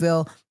of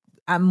Louisville.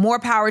 More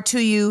power to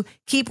you.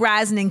 Keep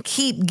rising and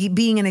keep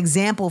being an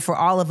example for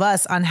all of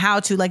us on how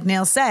to, like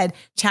Nail said,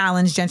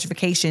 challenge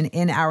gentrification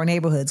in our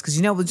neighborhoods.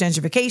 Because with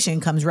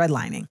gentrification comes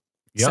redlining.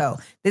 Yep. So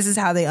this is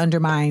how they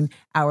undermine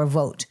our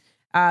vote.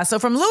 So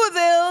from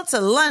Louisville to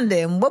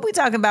London, what we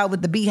talking about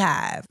with the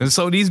Beehive? And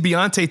so these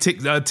Beyonce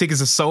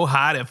tickets are so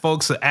high that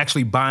folks are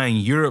actually buying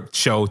Europe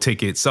show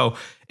tickets.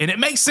 And it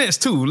makes sense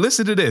too.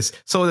 Listen to this.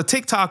 So the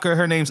TikToker,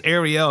 her name's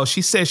Ariel.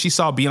 She says she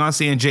saw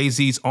Beyonce and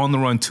Jay-Z's On the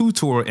Run 2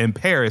 tour in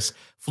Paris.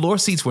 Floor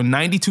seats were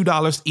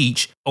 $92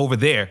 each over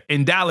there.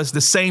 In Dallas, the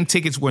same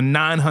tickets were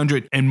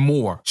 $900 and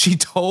more. She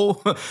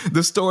told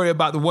the story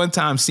about the one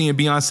time seeing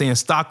Beyonce in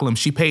Stockholm.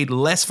 She paid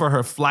less for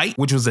her flight,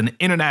 which was an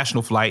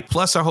international flight,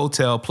 plus her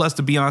hotel, plus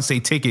the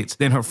Beyonce tickets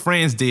than her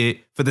friends did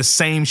for the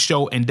same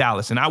show in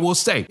Dallas. And I will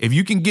say, if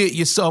you can get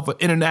yourself an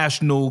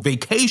international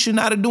vacation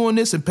out of doing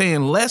this and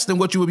paying less than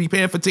what you would be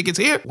paying for tickets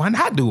here, why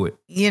not do it?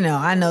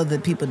 I know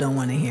that people don't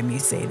want to hear me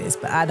say this,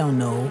 but I don't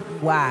know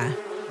why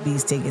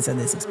these tickets are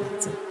this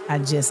expensive.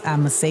 I'm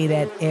going to say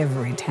that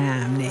every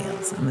time,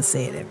 Nails. I'm going to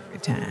say it every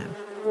time.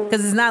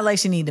 Because it's not like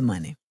she need the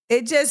money.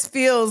 It just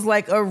feels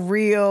like a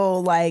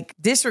real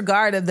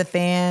disregard of the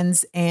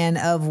fans and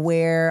of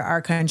where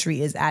our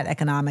country is at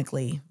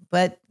economically.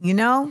 But,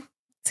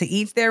 to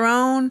each their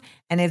own.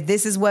 And if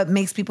this is what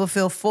makes people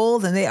feel full,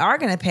 then they are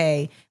going to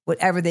pay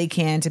whatever they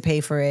can to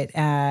pay for it.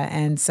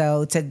 And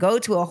so to go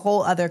to a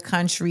whole other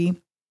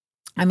country,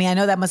 I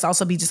know that must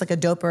also be just like not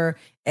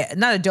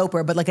a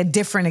doper, but like a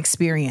different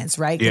experience,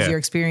 right? Because you're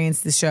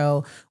experiencing the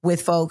show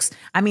with folks.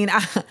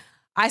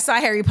 I saw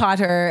Harry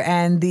Potter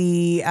and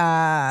the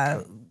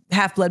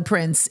Half-Blood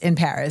Prince in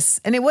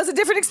Paris, and it was a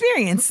different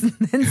experience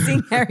than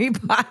seeing Harry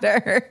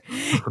Potter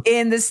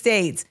in the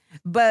States.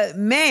 But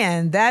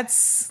man,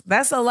 that's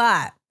a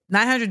lot.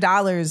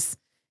 $900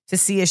 to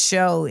see a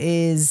show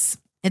it's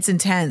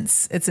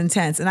intense. It's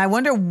intense. And I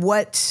wonder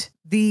what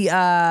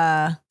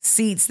the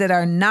seats that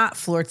are not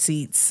floor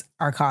seats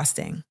are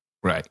costing.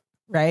 Right.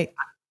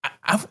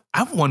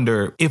 I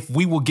wonder if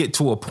we will get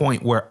to a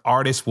point where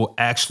artists will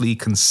actually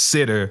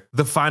consider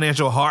the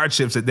financial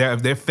hardships that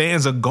their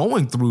fans are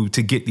going through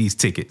to get these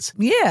tickets.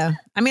 Yeah.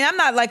 I'm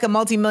not like a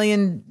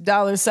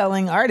multi-million-dollar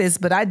selling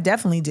artist, but I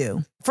definitely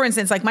do. For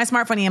instance, like my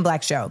Smart Funny and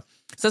Black show.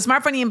 So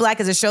Smart Funny and Black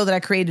is a show that I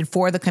created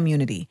for the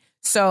community.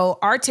 So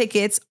our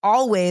tickets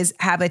always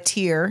have a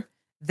tier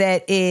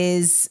that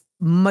is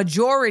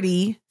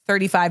majority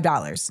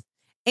 $35.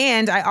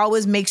 And I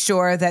always make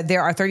sure that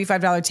there are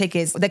 $35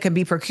 tickets that can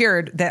be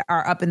procured that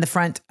are up in the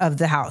front of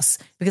the house,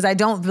 because I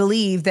don't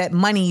believe that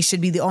money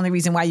should be the only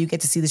reason why you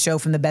get to see the show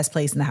from the best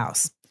place in the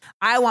house.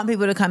 I want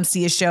people to come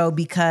see a show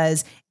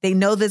because they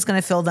know that it's going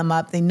to fill them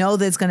up. They know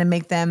that it's going to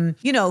make them,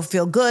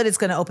 feel good. It's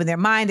going to open their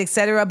mind,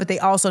 etc. But they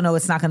also know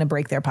it's not going to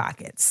break their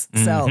pockets.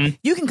 Mm-hmm. So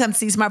you can come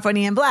see Smart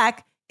Funny and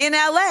Black in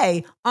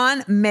LA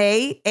on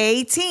May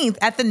 18th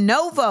at the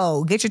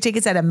Novo. Get your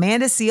tickets at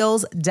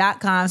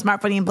amandaseals.com.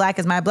 Smart Funny and Black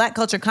is my Black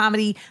culture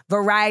comedy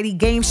variety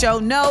game show.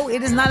 No,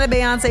 it is not a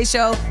Beyonce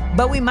show,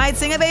 but we might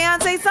sing a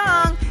Beyonce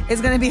song.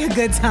 It's going to be a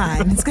good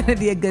time. It's going to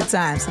be a good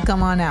time. So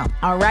come on out.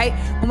 All right.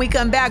 When we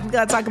come back, we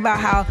got to talk about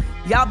how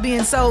y'all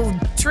being so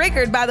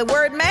triggered by the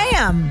word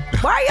ma'am.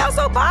 Why are y'all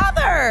so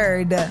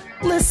bothered?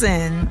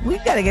 Listen, we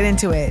got to get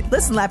into it.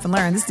 Listen, laugh, and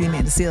learn. This is the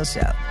Amanda Seales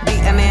Show. The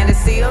Amanda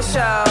Seales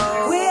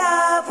Show. We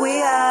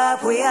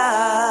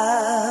up.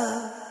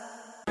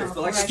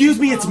 Excuse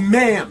me, it's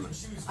ma'am.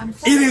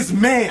 It is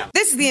ma'am.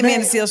 This is the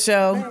Amanda Seales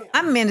Show.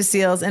 I'm Amanda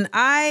Seales, and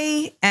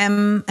I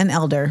am an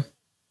elder.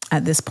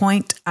 At this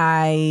point,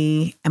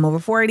 I am over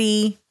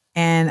 40,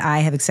 and I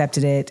have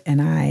accepted it,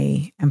 and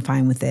I am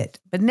fine with it.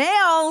 But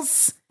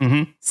Nails,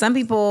 some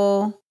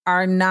people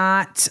are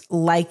not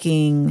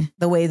liking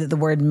the way that the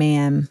word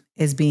ma'am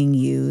is being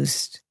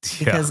used,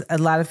 because a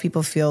lot of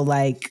people feel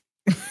like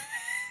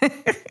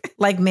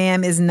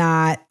ma'am is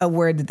not a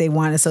word that they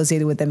want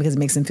associated with them because it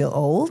makes them feel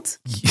old.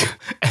 Yeah.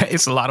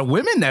 It's a lot of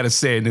women that are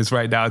saying this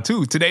right now,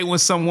 too. Today,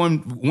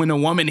 when a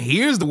woman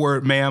hears the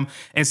word ma'am,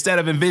 instead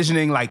of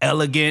envisioning like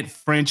elegant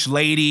French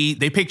lady,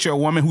 they picture a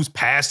woman who's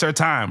past her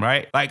time,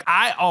 right? Like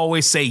I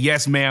always say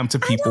yes, ma'am to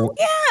people.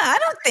 I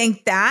don't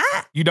think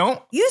that. You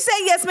don't? You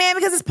say yes, ma'am,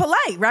 because it's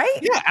polite, right?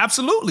 Yeah,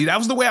 absolutely. That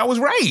was the way I was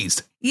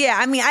raised. Yeah,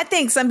 I mean, I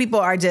think some people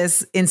are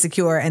just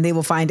insecure and they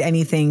will find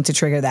anything to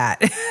trigger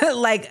that.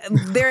 Like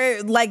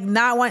they're like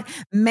not one,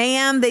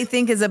 ma'am, they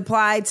think is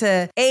applied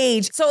to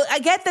age. So I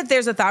get that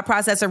there's a thought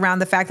process around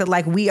the fact that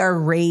like we are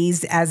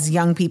raised as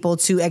young people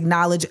to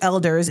acknowledge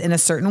elders in a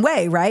certain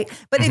way, right?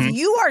 But if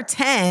you are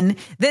 10,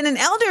 then an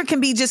elder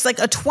can be just like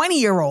a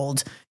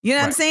 20-year-old. You know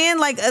what I'm saying?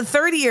 Like a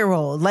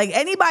 30-year-old, like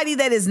anybody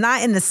that is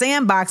not in the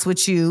sandbox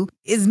with you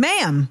is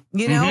ma'am,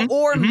 you know,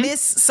 or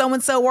Miss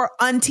so-and-so or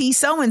auntie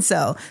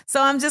so-and-so.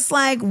 So I'm just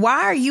like,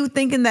 why are you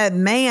thinking that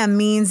ma'am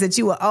means that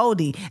you are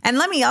oldie? And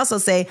let me also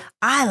say,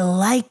 I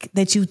like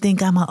that you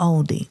think I'm an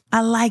oldie.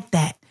 I like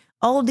that.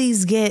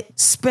 Oldies get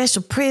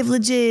special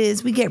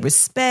privileges. We get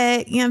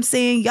respect. You know what I'm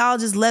saying? Y'all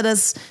just let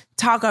us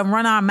talk and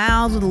run our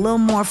mouths with a little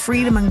more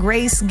freedom and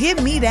grace.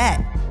 Give me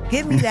that.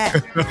 Give me that,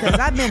 because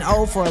I've been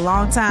old for a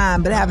long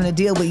time, but having to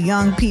deal with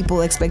young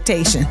people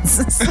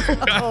expectations. So,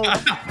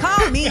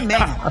 call me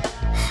ma'am.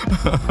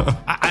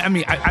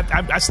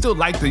 I still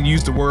like to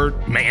use the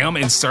word ma'am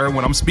and sir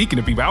when I'm speaking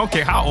to people. I don't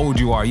care how old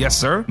you are. Yes,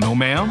 sir. No,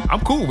 ma'am.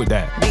 I'm cool with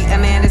that. The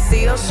Amanda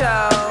Seales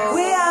Show.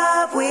 We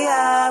up, we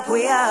up,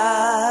 we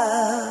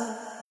up.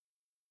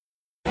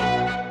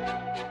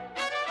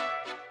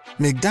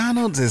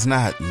 McDonald's is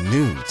not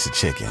new to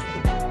chicken.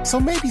 So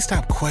maybe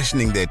stop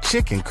questioning their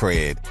chicken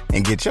cred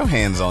and get your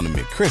hands on the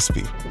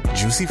McCrispy.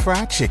 Juicy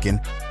fried chicken,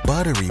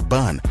 buttery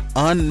bun,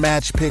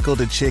 unmatched pickle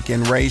to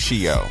chicken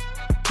ratio.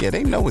 Yeah,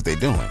 they know what they're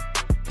doing.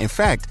 In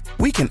fact,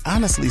 we can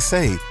honestly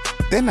say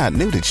they're not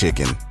new to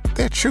chicken.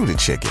 They're true to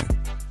chicken.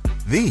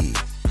 The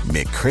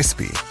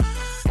McCrispy.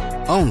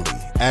 Only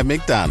at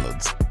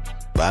McDonald's.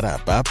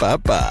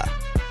 Ba-da-ba-ba-ba.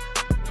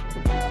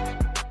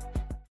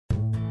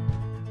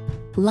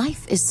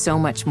 Life is so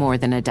much more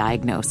than a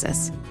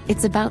diagnosis.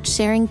 It's about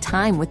sharing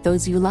time with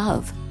those you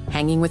love,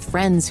 hanging with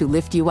friends who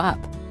lift you up,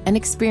 and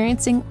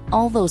experiencing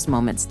all those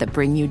moments that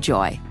bring you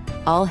joy.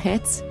 All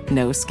hits,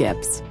 no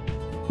skips.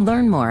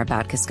 Learn more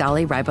about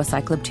Kisqali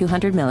Ribociclib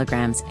 200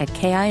 milligrams at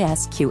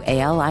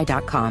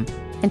KISQALI.com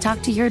and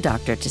talk to your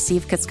doctor to see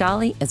if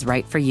Kisqali is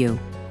right for you.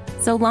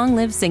 So long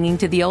live singing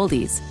to the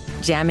oldies,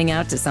 jamming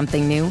out to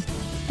something new,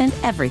 and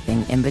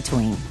everything in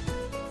between.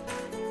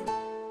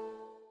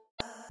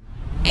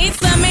 It's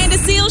the Amanda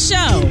Seales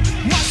Show.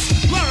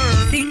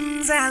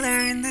 Things I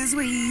learned this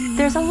week.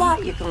 There's a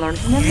lot you can learn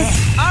from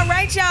this. All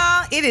right,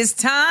 y'all. It is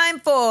time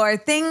for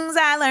Things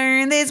I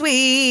Learned This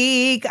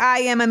Week. I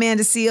am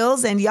Amanda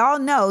Seales, and y'all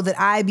know that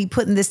I be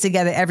putting this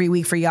together every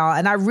week for y'all.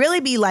 And I really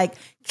be like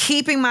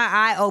keeping my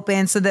eye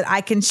open so that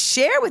I can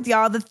share with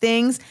y'all the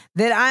things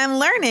that I'm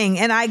learning.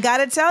 And I got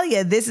to tell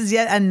you, this is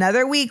yet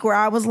another week where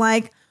I was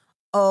like,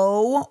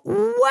 oh,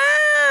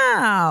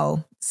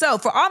 wow. So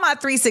for all my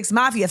 3 6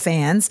 Mafia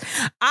fans,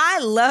 I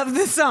love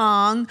the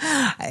song.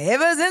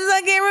 Ever since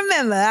I can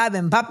remember, I've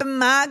been popping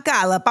my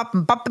collar,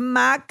 popping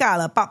my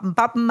collar,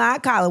 popping my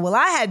collar. Well,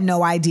 I had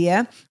no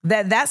idea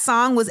that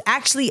song was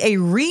actually a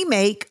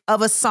remake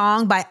of a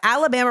song by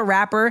Alabama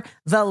rapper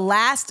The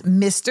Last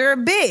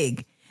Mr.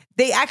 Big.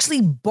 They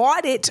actually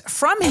bought it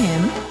from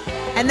him,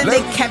 and then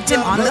they kept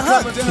him on the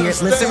hook. Here,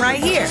 listen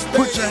right here.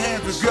 Put your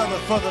hands together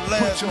for the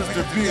last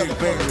Mr. Big,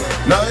 baby.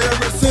 Now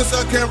ever since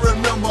I can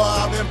remember,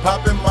 I've been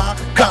popping my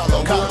collar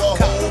with a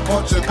whole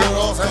bunch of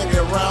girls hanging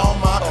around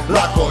my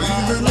locker,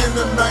 even in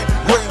the night.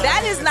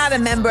 That is not a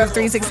member of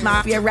 3 6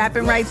 Mafia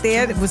rapping right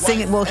there. That was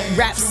singing, well,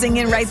 rap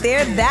singing right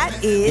there. That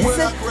is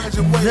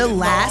The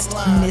Last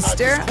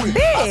Mr.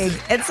 Big.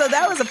 And so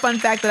that was a fun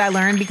fact that I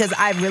learned because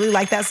I really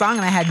liked that song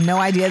and I had no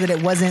idea that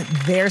it wasn't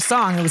their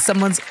song. It was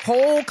someone's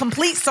whole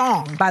complete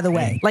song, by the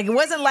way. Like it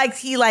wasn't like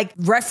he like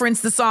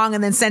referenced the song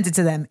and then sent it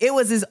to them. It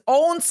was his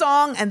own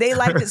song and they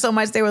liked it so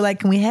much they were like,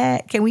 can we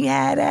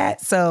have that?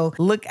 So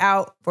look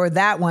out for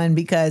that one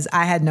because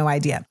I had no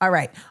idea. All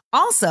right.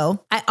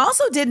 Also, I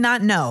also did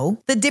not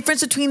know the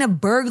difference between a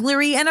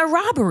burglary and a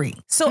robbery.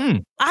 So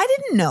I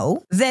didn't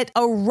know that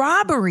a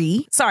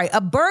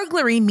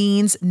burglary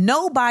means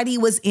nobody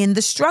was in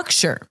the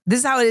structure. This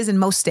is how it is in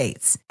most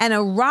states. And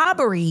a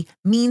robbery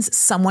means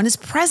someone is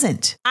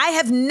present. I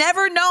have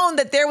never known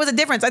that there was a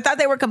difference. I thought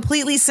they were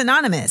completely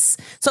synonymous.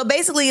 So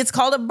basically it's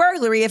called a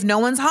burglary if no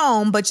one's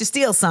home, but you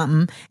steal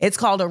something. It's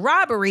called a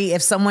robbery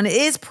if someone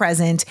is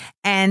present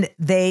and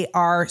they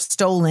are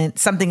stolen.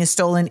 Something is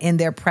stolen in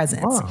their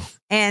presence. Oh.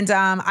 And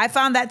I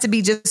found that to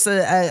be just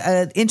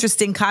an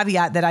interesting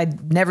caveat that I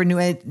never knew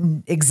it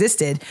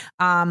existed.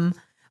 But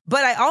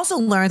I also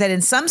learned that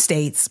in some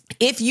states,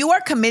 if you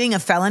are committing a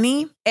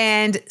felony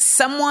and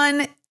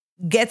someone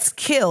gets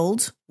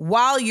killed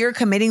while you're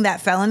committing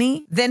that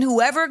felony, then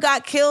whoever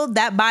got killed,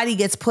 that body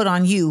gets put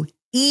on you,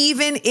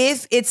 even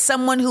if it's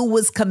someone who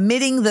was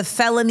committing the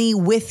felony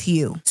with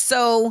you.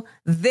 So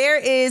there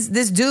is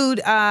this dude,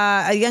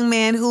 a young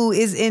man who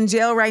is in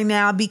jail right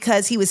now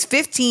because he was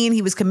 15.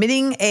 He was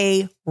committing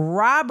a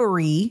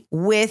robbery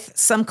with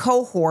some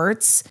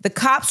cohorts. The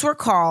cops were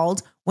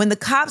called. when the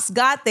cops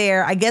got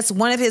there, I guess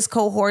one of his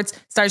cohorts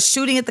started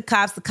shooting at the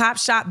cops. The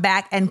cops shot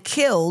back and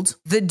killed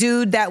the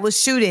dude that was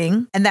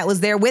shooting and that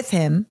was there with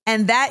him.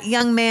 And that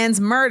young man's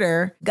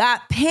murder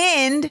got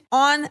pinned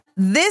on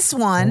this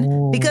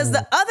one because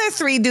the other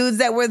 3 dudes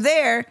that were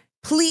there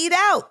plead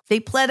out. They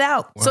pled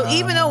out. Wow. So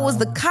even though it was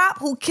the cop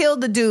who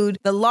killed the dude,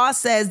 the law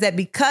says that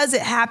because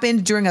it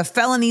happened during a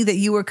felony that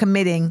you were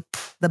committing,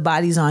 the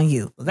body's on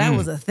you. That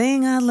was a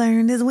thing I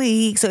learned this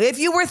week. So if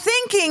you were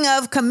thinking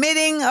of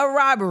committing a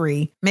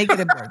robbery, make it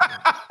a burglary.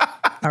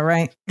 All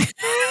right.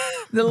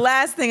 The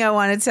last thing I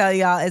want to tell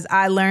y'all is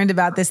I learned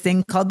about this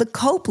thing called the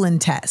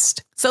Copeland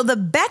test. So the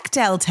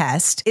Bechdel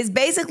test is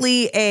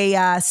basically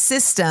a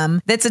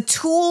system that's a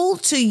tool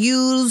to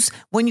use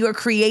when you are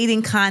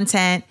creating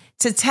content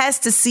to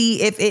test to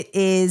see if it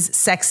is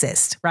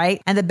sexist, right?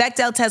 And the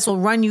Bechdel test will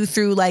run you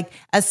through like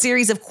a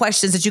series of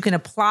questions that you can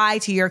apply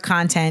to your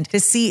content to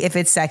see if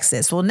it's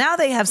sexist. Well, now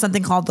they have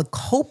something called the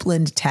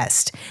Copeland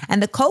test.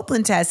 And the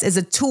Copeland test is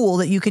a tool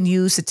that you can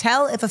use to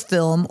tell if a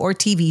film or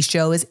TV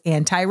show is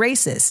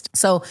anti-racist.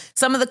 So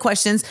some of the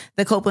questions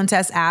the Copeland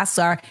test asks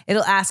are,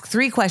 it'll ask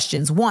 3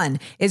 questions. 1,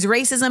 is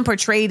racism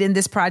portrayed in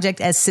this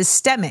project as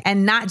systemic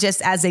and not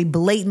just as a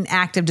blatant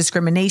act of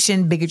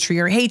discrimination, bigotry,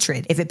 or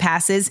hatred? If it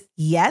passes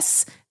yes,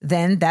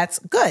 then that's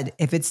good.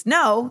 If it's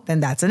no, then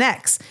that's an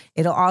X.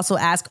 It'll also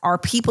ask, are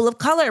people of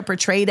color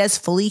portrayed as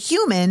fully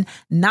human,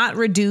 not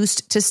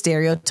reduced to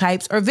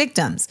stereotypes or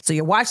victims? So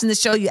you're watching the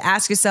show, you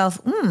ask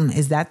yourself,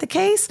 is that the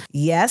case?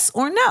 Yes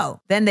or no?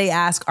 Then they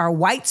ask, are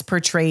whites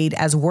portrayed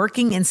as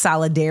working in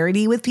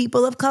solidarity with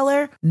people of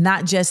color,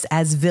 not just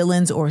as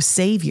villains or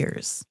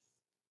saviors?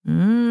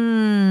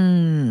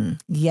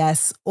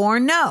 Yes or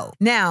no?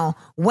 Now,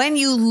 when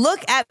you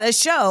look at a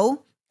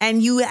show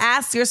and you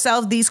ask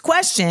yourself these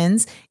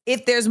questions,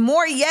 if there's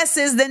more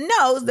yeses than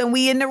nos, then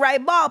we in the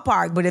right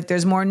ballpark. But if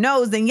there's more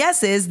nos than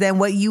yeses, then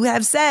what you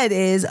have said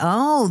is,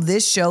 oh,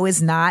 this show is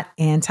not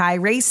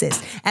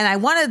anti-racist. And I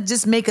want to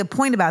just make a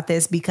point about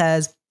this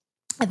because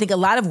I think a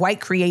lot of white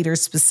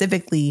creators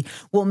specifically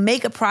will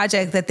make a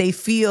project that they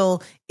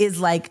feel is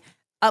like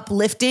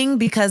uplifting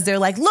because they're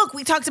like, look,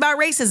 we talked about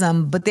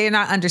racism, but they're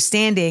not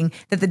understanding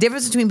that the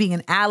difference between being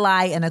an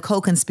ally and a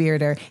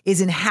co-conspirator is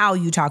in how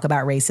you talk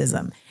about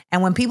racism.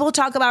 And when people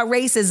talk about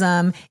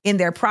racism in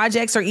their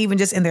projects or even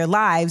just in their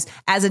lives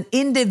as an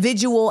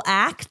individual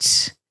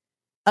act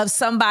of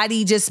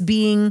somebody just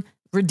being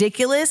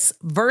ridiculous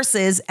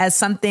versus as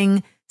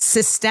something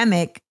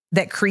systemic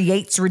that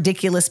creates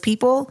ridiculous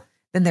people,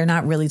 then they're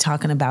not really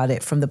talking about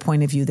it from the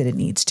point of view that it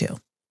needs to.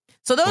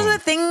 So those are the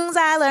things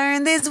I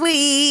learned this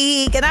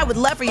week. And I would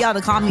love for y'all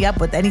to call me up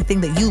with anything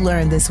that you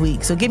learned this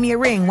week. So give me a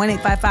ring,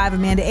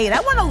 1-855-AMANDA-8.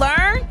 I want to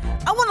learn.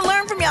 I want to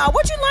learn from y'all.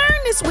 What you learned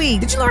this week?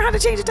 Did you learn how to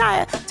change a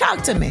tire?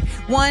 Talk to me.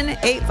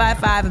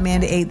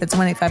 1-855-AMANDA-8. That's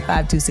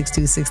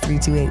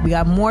 1-855-262-6328. We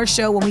got more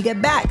show when we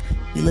get back.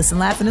 We listen,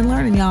 laughing, and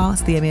learning, y'all.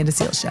 It's the Amanda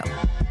Seales Show.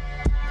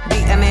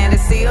 The Amanda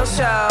Seales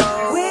Show.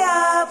 We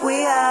up,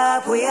 we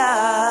up, we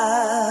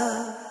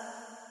up.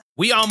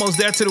 We almost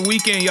there to the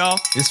weekend, y'all.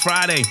 It's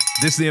Friday.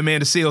 This is the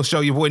Amanda Seales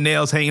Show. Your boy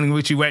Nails hanging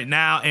with you right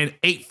now. And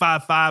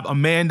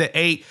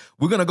 855-AMANDA-8.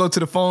 We're going to go to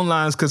the phone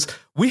lines because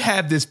we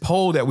have this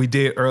poll that we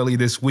did early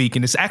this week.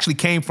 And this actually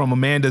came from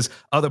Amanda's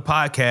other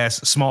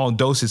podcast, Small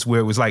Doses,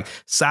 where it was like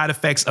side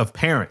effects of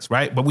parents,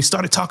 right? But we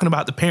started talking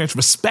about the parents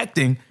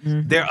respecting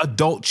their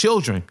adult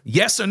children.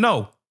 Yes or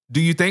no?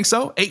 Do you think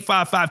so?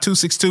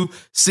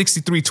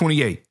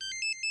 855-262-6328.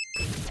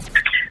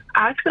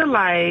 I feel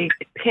like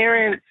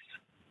parents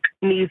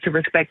need to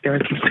respect their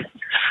kids.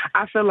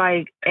 I feel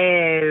like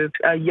as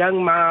a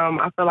young mom,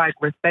 I feel like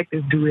respect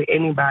is due to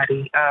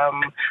anybody.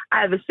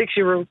 I have a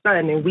 6-year-old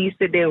son, and we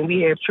sit there and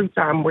we have true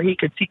time where he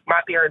critique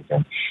my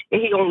parenting,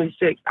 and he only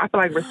 6. I feel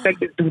like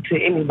respect is due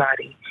to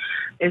anybody.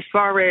 As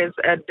far as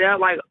adult,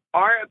 like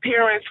our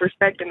parents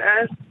respecting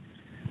us,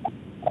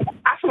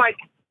 I feel like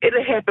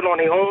it'll happen on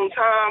their own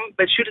time,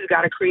 but you just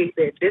got to create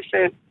that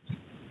distance,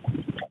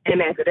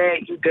 and after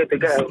that, you're good to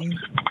go.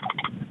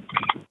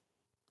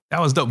 That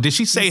was dope. Did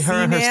she say her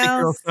and her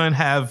 6-year-old son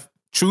have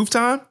truth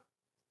time?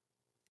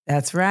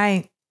 That's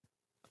right.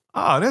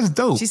 Oh, that's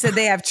dope. She said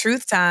they have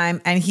truth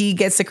time and he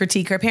gets to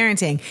critique her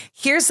parenting.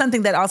 Here's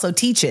something that also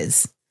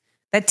teaches.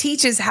 That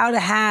teaches how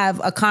to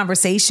have a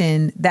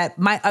conversation that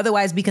might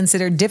otherwise be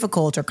considered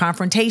difficult or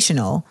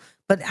confrontational,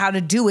 but how to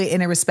do it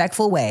in a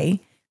respectful way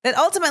that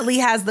ultimately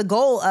has the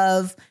goal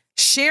of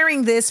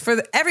sharing this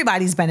for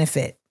everybody's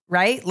benefit.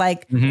 Right?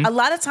 Like a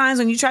lot of times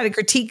when you try to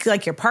critique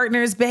like your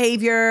partner's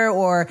behavior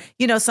or,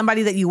 you know,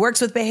 somebody that you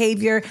works with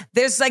behavior,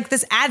 there's like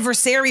this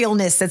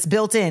adversarialness that's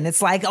built in.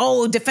 It's like,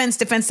 oh, defense.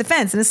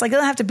 And it's like, it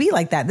don't have to be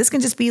like that. This can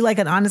just be like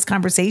an honest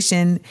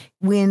conversation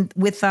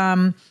with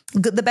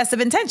the best of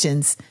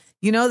intentions,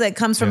 you know, that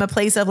comes from a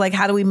place of like,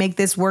 how do we make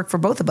this work for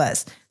both of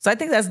us? So I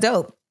think that's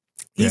dope.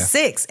 He's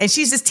 6 and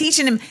she's just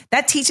teaching him.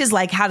 That teaches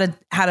like how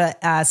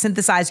to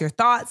synthesize your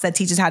thoughts. That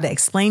teaches how to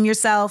explain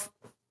yourself.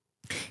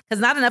 Because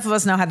not enough of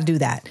us know how to do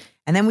that.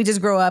 And then we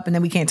just grow up and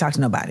then we can't talk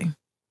to nobody.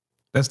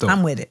 That's dope.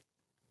 I'm with it.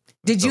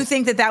 Did you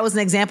think that was an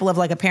example of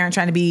like a parent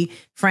trying to be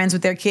friends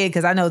with their kid?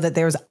 Because I know that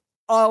there's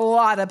a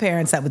lot of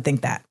parents that would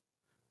think that.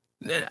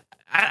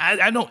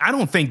 I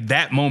don't think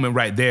that moment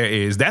right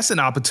there that's an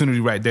opportunity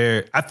right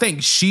there. I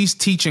think she's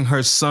teaching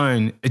her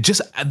son,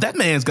 that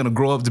man's going to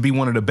grow up to be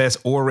one of the best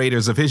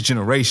orators of his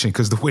generation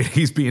because the way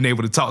he's being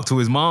able to talk to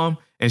his mom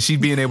and she's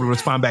being able to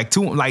respond back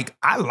to him. Like,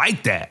 I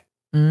like that.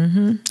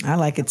 Mm-hmm. I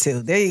like it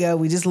too. There you go.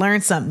 We just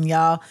learned something,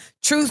 y'all.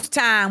 Truth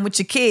time with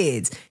your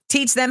kids.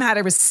 Teach them how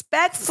to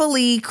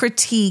respectfully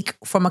critique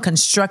from a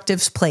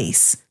constructive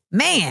place.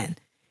 Man,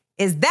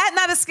 is that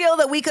not a skill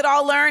that we could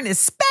all learn,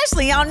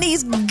 especially on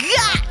these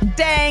god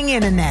dang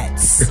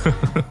internets?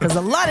 Because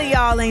a lot of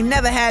y'all ain't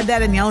never had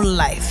that in your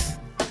life.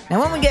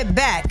 Now, when we get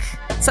back,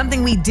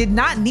 something we did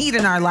not need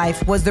in our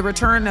life was the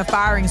return of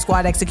firing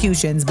squad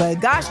executions. But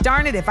gosh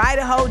darn it, if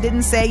Idaho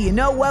didn't say, you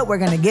know what, we're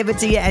going to give it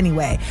to you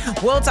anyway.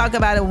 We'll talk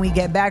about it when we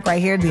get back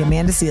right here to The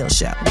Amanda Seales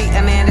Show. The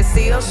Amanda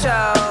Seales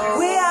Show.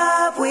 We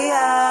up, we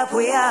up,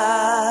 we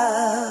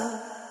up.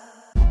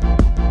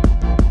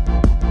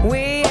 We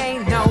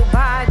ain't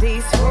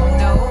nobody's fool.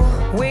 No.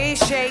 We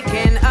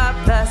shaking up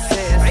the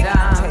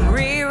system.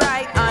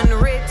 Rewrite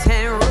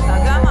unwritten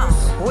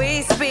rules.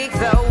 We speak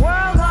the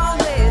world gon'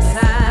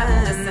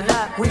 listen. Listen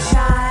up. We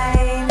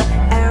shine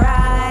and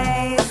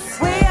rise.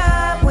 We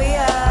up, we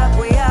up,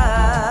 we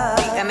up.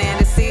 The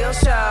Amanda Seales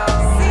Show.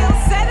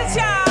 Seales said it,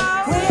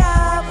 y'all. We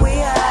up,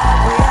 we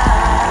up, we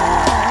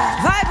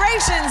up.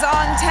 Vibrations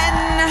on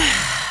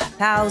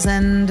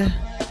 10,000.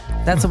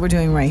 That's what we're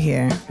doing right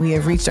here. We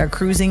have reached our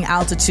cruising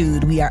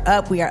altitude. We are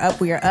up, we are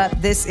up, we are up.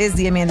 This is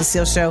the Amanda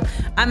Seales Show.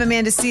 I'm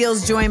Amanda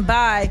Seales, joined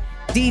by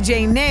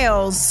DJ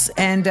Nails,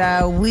 and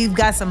we've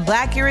got some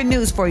Black Era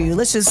news for you.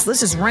 Let's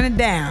just run it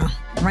down.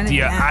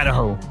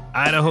 Idaho.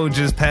 Idaho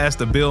just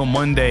passed a bill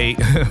Monday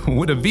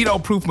with a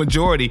veto-proof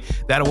majority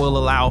that will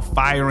allow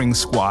firing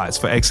squads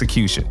for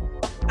execution.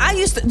 I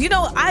used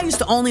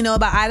to only know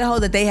about Idaho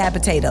that they had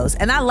potatoes,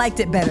 and I liked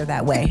it better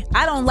that way.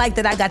 I don't like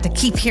that I got to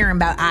keep hearing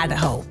about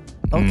Idaho.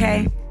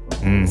 Okay?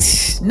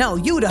 No,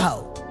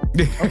 Idaho.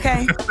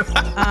 Okay?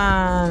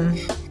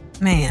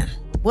 Man,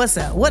 what's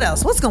up? What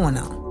else? What's going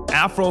on?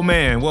 Afro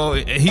Man. Well,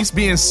 he's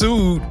being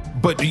sued,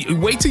 but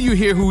wait till you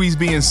hear who he's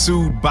being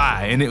sued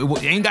by, and it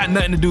ain't got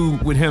nothing to do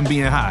with him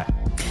being hot.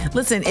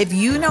 Listen, if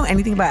you know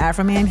anything about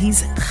Afro Man,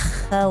 he's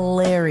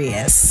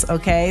hilarious.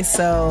 Okay?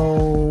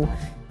 So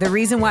the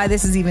reason why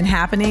this is even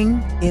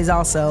happening is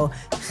also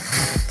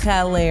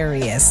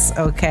hilarious.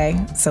 Okay,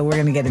 so we're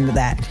gonna get into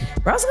that.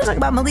 We're also gonna talk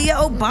about Malia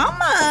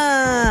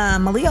Obama.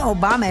 Malia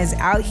Obama is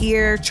out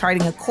here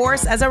charting a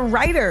course as a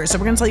writer. So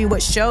we're gonna tell you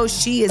what show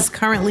she is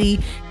currently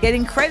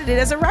getting credited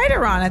as a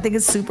writer on. I think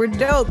it's super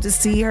dope to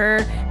see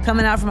her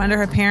coming out from under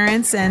her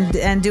parents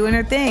and doing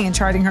her thing and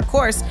charting her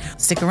course.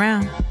 Stick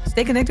around.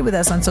 Stay connected with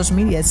us on social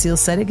media at Seales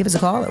Said It. Give us a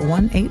call at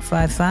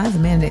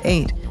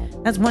 1-855-AMANDA-8.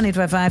 That's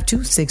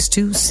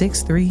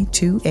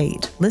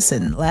 1-855-262-6328.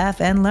 Listen,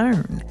 laugh, and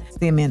learn. It's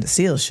the Amanda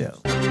Seales Show.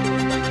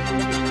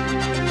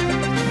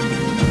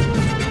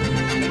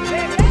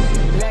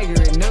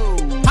 Blackberry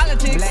news.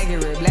 Politics.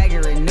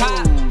 Blackberry news.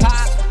 Pop.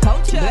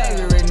 Culture.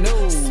 Blackberry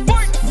news.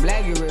 Sports.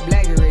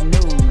 Blackberry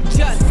news.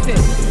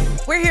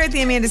 Justice. We're here at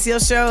the Amanda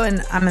Seales Show,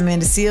 and I'm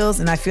Amanda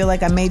Seales, and I feel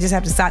like I may just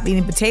have to stop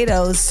eating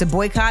potatoes to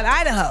boycott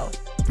Idaho.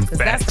 Because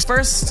that's the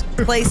first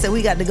place that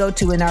we got to go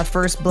to in our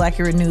first Black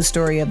Era news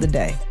story of the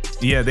day.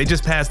 Yeah, they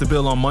just passed the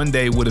bill on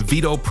Monday with a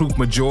veto-proof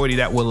majority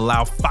that will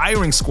allow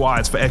firing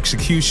squads for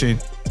execution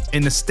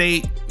in the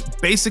state,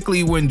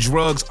 basically when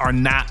drugs are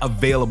not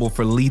available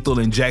for lethal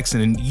injection.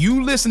 And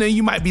you listening,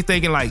 you might be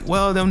thinking like,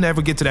 well, they'll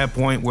never get to that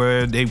point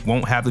where they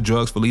won't have the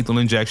drugs for lethal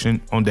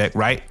injection on deck,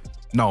 right?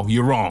 No,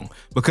 you're wrong.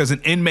 Because an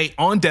inmate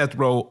on death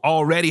row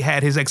already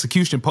had his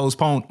execution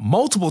postponed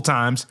multiple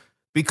times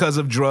because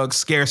of drug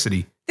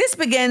scarcity. This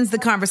begins the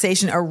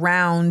conversation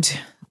around,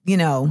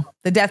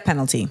 the death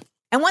penalty.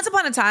 And once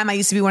upon a time, I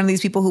used to be one of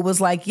these people who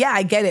was like, yeah,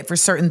 I get it for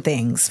certain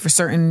things, for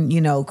certain,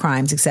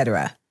 crimes,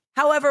 etc.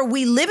 However,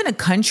 we live in a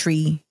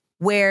country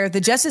where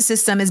the justice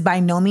system is by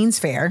no means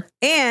fair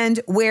and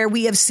where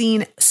we have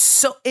seen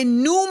so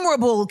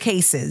innumerable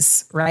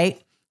cases,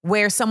 right,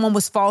 where someone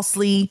was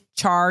falsely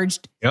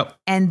charged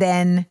and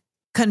then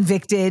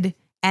convicted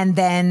and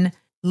then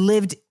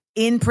lived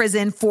in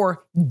prison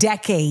for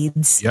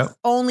decades,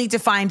 only to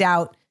find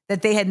out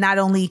that they had not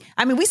only,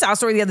 we saw a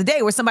story the other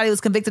day where somebody was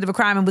convicted of a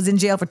crime and was in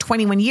jail for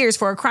 21 years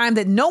for a crime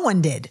that no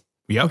one did.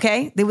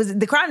 Okay.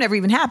 The crime never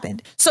even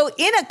happened. So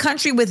in a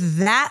country with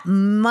that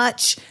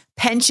much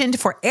penchant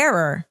for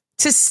error,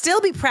 to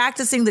still be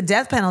practicing the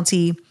death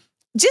penalty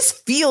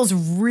just feels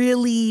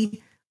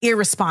really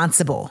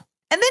irresponsible.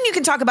 And then you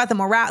can talk about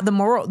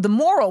the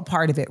moral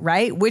part of it,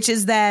 right? Which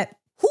is that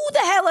who the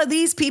hell are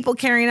these people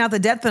carrying out the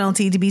death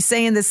penalty to be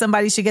saying that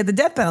somebody should get the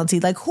death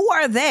penalty? Like, who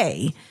are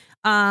they?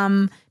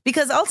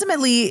 Because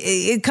ultimately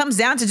it comes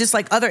down to just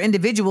like other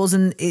individuals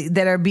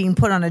that are being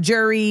put on a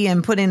jury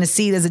and put in a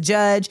seat as a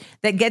judge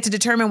that get to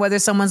determine whether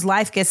someone's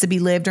life gets to be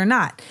lived or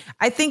not.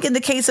 I think in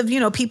the case of,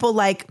 people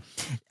like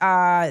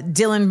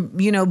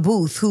Dylan,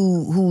 Booth,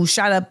 who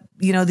shot up,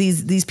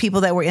 these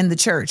people that were in the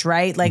church,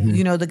 right? Like,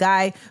 the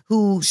guy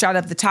who shot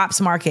up the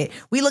Tops Market.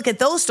 We look at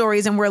those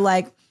stories and we're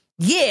like,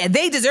 yeah,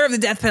 they deserve the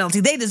death penalty.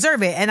 They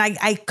deserve it. And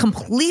I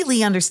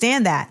completely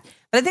understand that.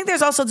 But I think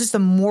there's also just a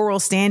moral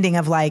standing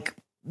of like,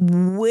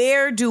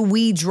 where do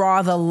we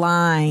draw the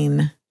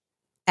line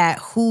at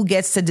who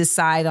gets to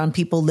decide on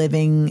people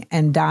living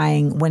and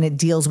dying when it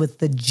deals with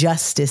the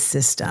justice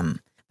system?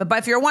 But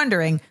if you're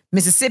wondering,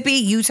 Mississippi,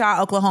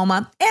 Utah,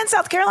 Oklahoma, and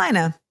South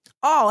Carolina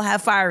all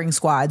have firing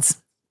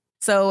squads.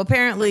 So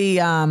apparently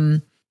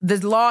the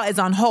law is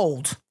on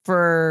hold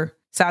for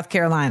South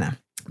Carolina,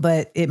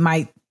 but it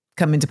might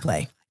come into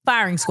play.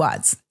 Firing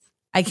squads.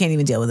 I can't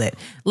even deal with it.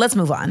 Let's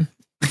move on.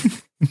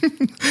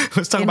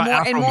 Let's talk about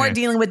Afro and more Man.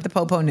 dealing with the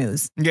Popo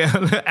news.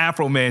 Yeah,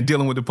 Afro Man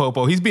dealing with the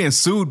Popo. He's being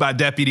sued by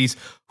deputies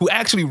who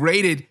actually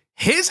raided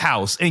his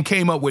house and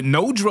came up with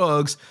no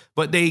drugs,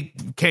 but they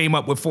came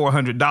up with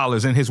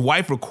 $400. And his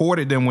wife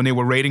recorded them when they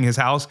were raiding his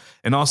house.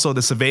 And also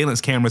the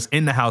surveillance cameras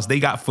in the house, they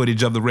got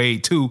footage of the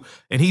raid too.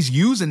 And he's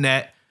using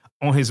that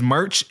on his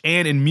merch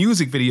and in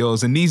music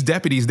videos. And these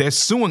deputies, they're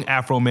suing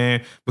Afro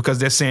Man because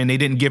they're saying they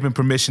didn't give him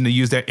permission to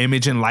use their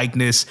image and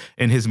likeness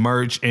in his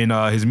merch and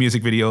his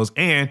music videos.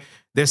 And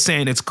they're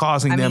saying it's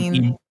causing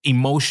them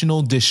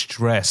emotional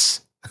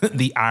distress.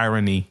 The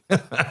irony.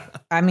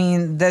 I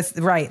mean, that's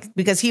right.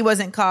 Because he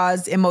wasn't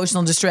caused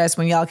emotional distress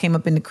when y'all came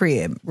up in the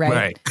crib,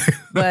 right?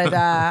 But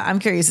I'm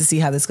curious to see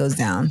how this goes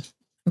down.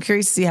 I'm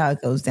curious to see how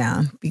it goes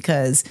down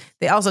because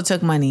they also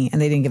took money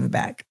and they didn't give it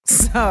back.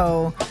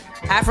 So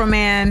Afro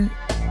Man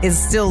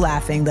is still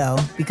laughing, though,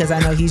 because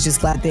I know he's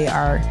just glad they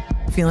are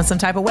feeling some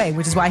type of way,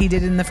 which is why he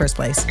did it in the first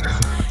place.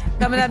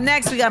 Coming up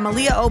next, we got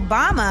Malia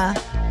Obama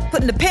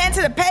putting the pen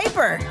to the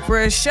paper for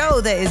a show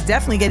that is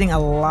definitely getting a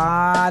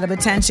lot of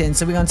attention.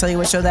 So we're going to tell you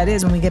what show that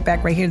is when we get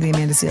back right here to The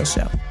Amanda Seales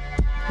Show.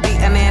 The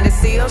Amanda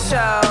Seales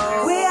Show.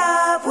 We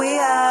up, we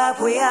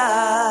up, we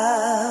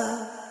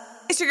up.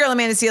 It's your girl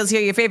Amanda Seales here,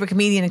 your favorite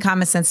comedian and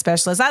common sense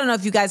specialist. I don't know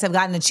if you guys have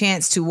gotten a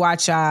chance to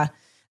watch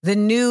the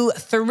new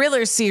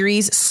thriller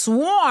series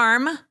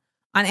Swarm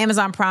on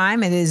Amazon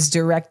Prime. It is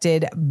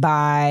directed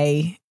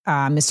by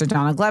Mr.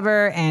 Donald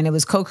Glover, and it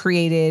was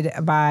co-created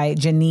by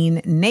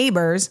Janine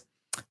Neighbors.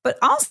 But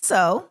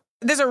also,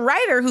 there's a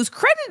writer who's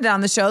credited on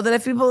the show that I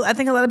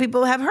think a lot of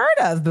people have heard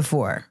of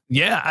before.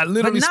 Yeah, I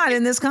literally... But not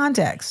in this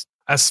context.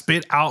 I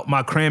spit out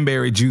my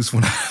cranberry juice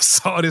when I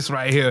saw this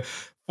right here.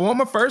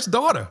 Former first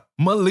daughter,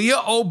 Malia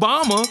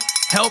Obama,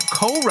 helped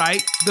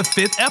co-write the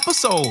 5th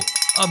episode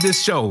of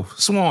this show,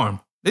 Swarm.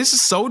 This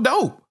is so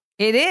dope.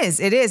 It is.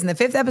 And the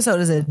 5th episode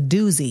is a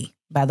doozy,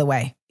 by the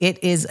way.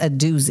 It is a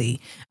doozy.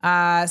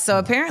 So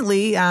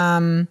apparently...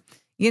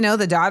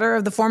 the daughter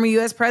of the former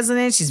U.S.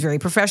 president. She's a very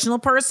professional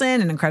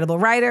person, an incredible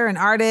writer, an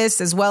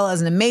artist, as well as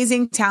an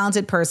amazing,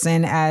 talented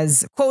person,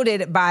 as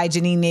quoted by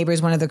Janine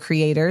Neighbors, one of the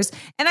creators.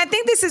 And I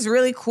think this is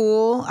really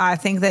cool. I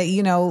think that,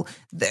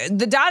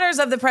 the daughters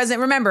of the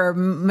president, remember,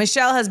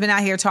 Michelle has been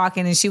out here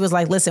talking and she was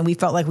like, listen, we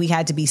felt like we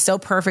had to be so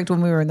perfect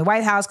when we were in the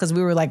White House because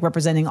we were like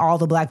representing all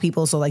the black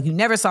people. So like you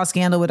never saw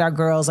scandal with our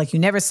girls, like you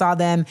never saw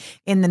them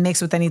in the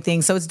mix with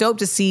anything. So it's dope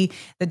to see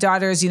the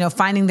daughters,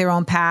 finding their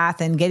own path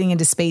and getting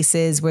into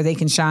spaces where they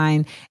can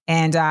shine.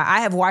 And I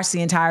have watched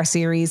the entire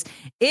series.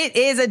 It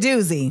is a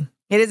doozy.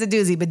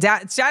 But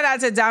shout out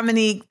to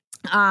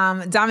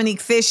Dominique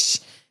Fish.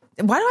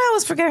 Why do I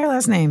always forget her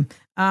last name?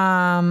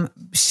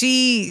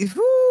 She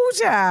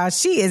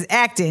is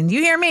acting. You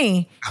hear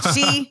me?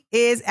 She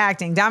is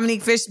acting.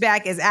 Dominique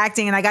Fishback is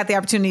acting. And I got the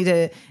opportunity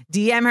to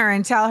DM her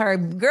and tell her,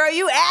 girl,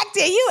 you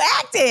acting.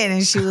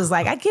 And she was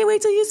like, I can't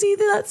wait till you see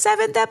the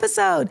 7th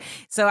episode.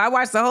 So I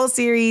watched the whole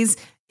series.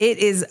 It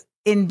is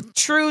in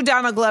true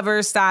Donald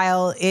Glover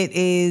style. It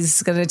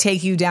is going to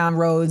take you down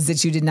roads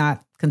that you did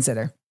not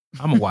consider.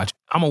 I'm going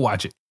to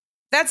watch it.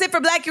 That's it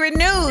for Black Urine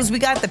News. We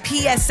got the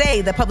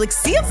PSA, the Public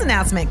Seals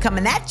announcement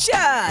coming at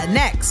ya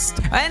next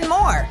and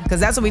more, because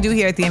that's what we do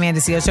here at the Amanda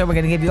Seales Show. We're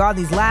going to give you all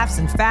these laughs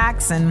and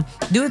facts and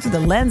do it through the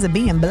lens of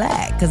being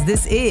black, because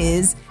this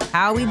is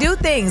how we do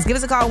things. Give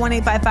us a call,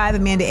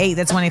 1-855-AMANDA-8.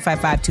 That's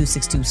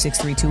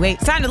 1-855-262-6328.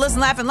 It's time to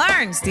listen, laugh, and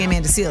learn. It's the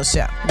Amanda Seales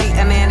Show. The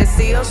Amanda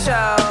Seales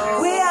Show.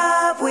 We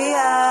up, we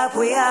up,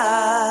 we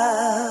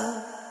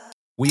up.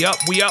 We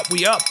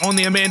up on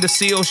the Amanda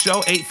Seales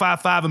Show,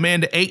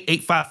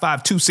 855-AMANDA-8,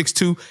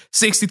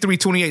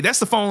 855-262-6328. That's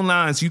the phone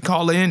lines. You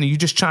call in and you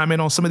just chime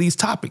in on some of these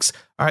topics.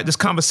 All right, this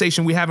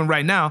conversation we're having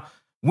right now.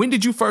 When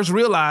did you first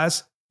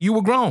realize you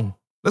were grown?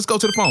 Let's go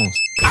to the phones.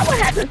 I would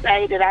have to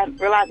say that I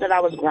realized that I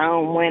was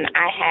grown when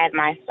I had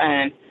my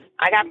son.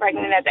 I got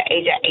pregnant at the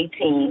age of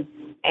 18,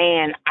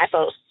 and I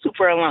felt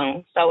super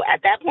alone. So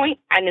at that point,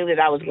 I knew that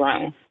I was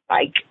grown.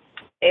 Like,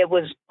 it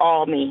was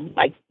all me.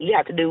 Like, you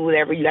have to do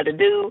whatever you got to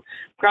do.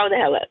 Grow the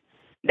hell up.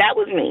 That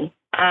was me.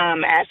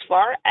 As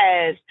far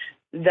as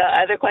the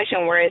other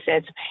question where it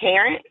says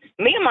parents,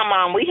 me and my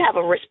mom, we have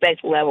a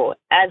respect level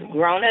as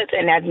grown-ups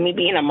and as me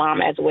being a mom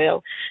as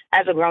well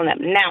as a grown-up.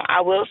 Now,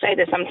 I will say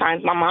that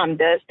sometimes my mom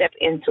does step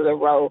into the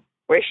role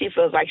where she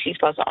feels like she's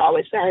supposed to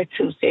always put her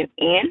 2 cents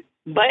in.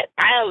 But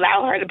I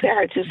allow her to put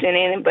her 2 cents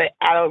in, but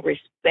out of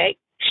respect,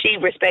 she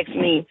respects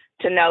me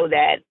to know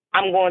that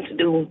I'm going to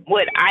do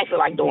what I feel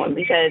like doing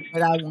because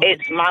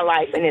it's my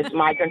life and it's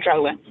my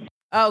controlling.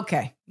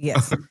 Okay.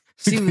 Yes.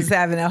 She was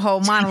having a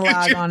whole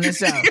monologue on the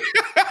show.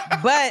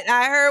 But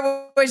I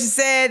heard what she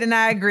said and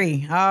I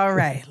agree. All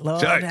right.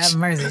 Lord have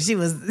mercy. She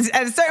was,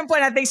 at a certain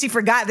point, I think she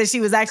forgot that she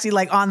was actually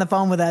like on the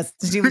phone with us.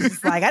 She was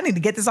just like, I need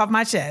to get this off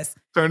my chest.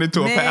 Turned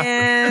into a pastor.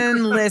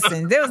 And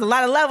listen, there was a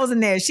lot of levels in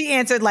there. She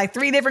answered like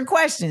 3 different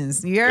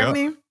questions. You heard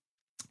me?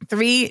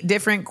 3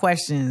 different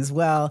questions.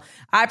 Well,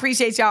 I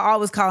appreciate y'all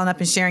always calling up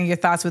and sharing your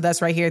thoughts with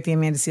us right here at the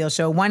Amanda Seales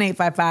Show.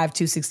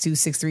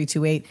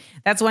 1-855-262-6328.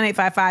 That's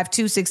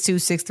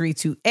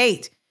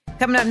 1-855-262-6328.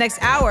 Coming up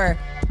next hour,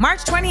 March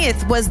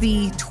 20th was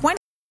the 20th.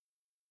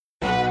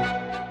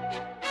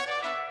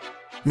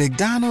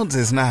 McDonald's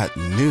is not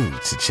new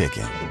to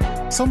chicken.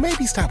 So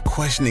maybe stop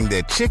questioning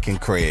their chicken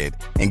cred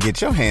and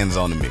get your hands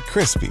on the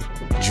McCrispy.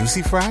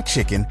 Juicy fried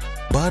chicken,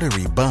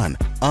 buttery bun,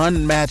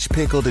 unmatched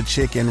pickle to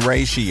chicken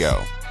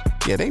ratio.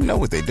 Yeah, they know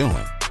what they're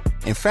doing.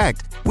 In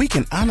fact, we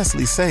can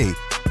honestly say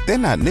they're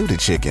not new to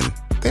chicken.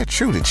 They're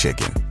true to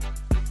chicken.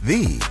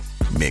 The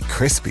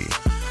McCrispy.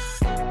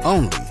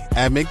 Only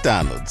at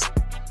McDonald's.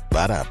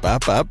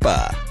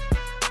 Ba-da-ba-ba-ba.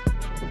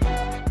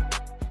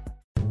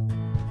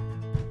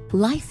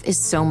 Life is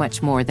so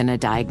much more than a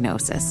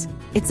diagnosis.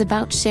 It's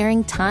about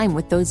sharing time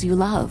with those you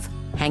love,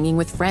 hanging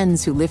with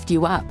friends who lift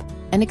you up,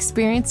 and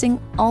experiencing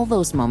all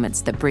those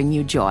moments that bring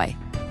you joy.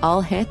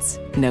 All hits,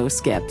 no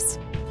skips.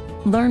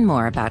 Learn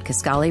more about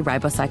Kisqali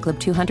Ribociclib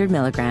 200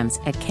 milligrams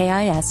at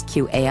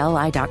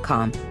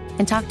KISQALI.com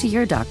and talk to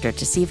your doctor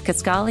to see if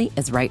Kisqali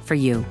is right for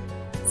you.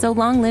 So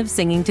long live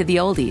singing to the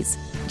oldies,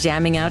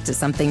 jamming out to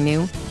something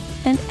new,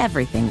 and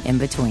everything in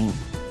between.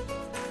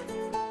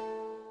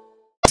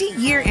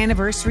 50-year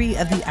anniversary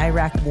of the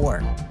Iraq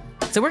War.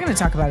 So we're going to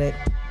talk about it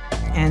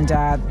and,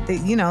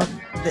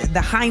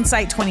 the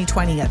hindsight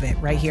 2020 of it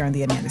right here on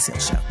the Amanda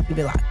Seales Show. You'll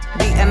be locked.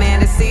 The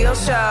Amanda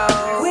Seales Show.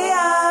 We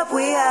up,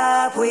 we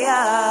up, we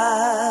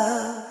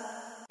up.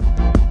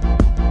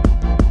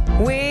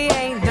 We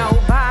ain't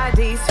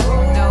nobody's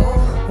fool.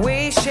 No.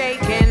 We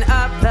shaking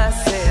up the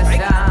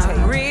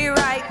system.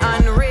 Rewrite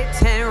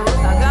unwritten rules.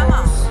 Come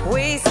on.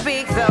 We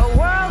speak, the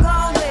world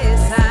gon'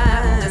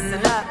 listen.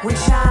 Listen up. We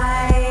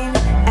shine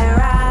and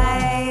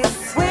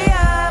rise. We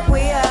up,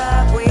 we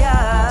up, we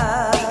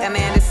up. The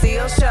Amanda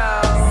Seales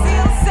Show.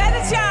 Seales said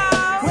it,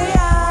 y'all. We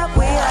up,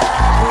 we up,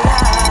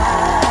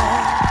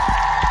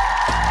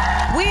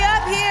 we up. We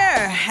up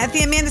here at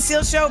the Amanda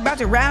Seales Show, about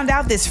to round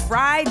out this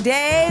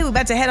Friday. We're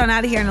about to head on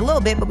out of here in a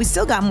little bit, but we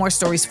still got more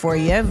stories for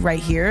you right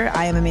here.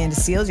 I am Amanda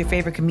Seales, your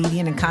favorite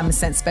comedian and common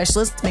sense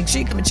specialist. Make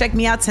sure you come and check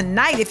me out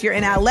tonight if you're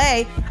in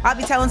LA. I'll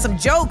be telling some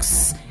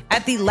jokes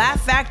at the Laugh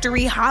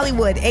Factory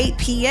Hollywood, 8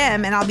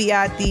 p.m. And I'll be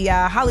at the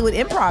Hollywood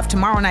Improv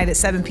tomorrow night at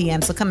 7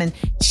 p.m. So come and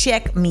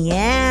check me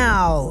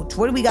out.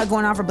 What do we got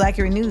going on for Black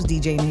Era News,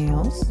 DJ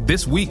Nails?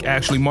 This week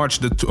actually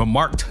marked the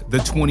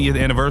 20th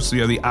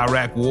anniversary of the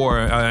Iraq War.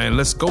 And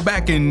let's go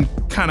back and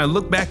kind of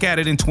look back at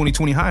it in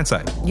 2020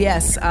 hindsight.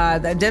 Yes,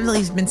 I've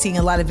definitely been seeing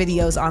a lot of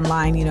videos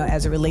online,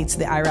 as it relates to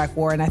the Iraq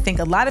War. And I think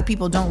a lot of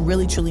people don't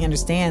really truly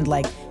understand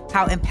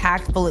how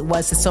impactful it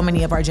was to so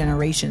many of our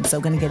generation. So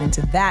going to get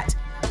into that.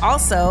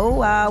 Also,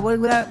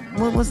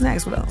 what's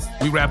next? What else?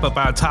 We wrap up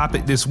our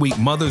topic this week.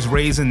 Mothers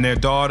raising their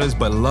daughters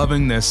but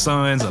loving their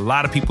sons. A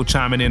lot of people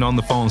chiming in on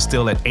the phone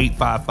still at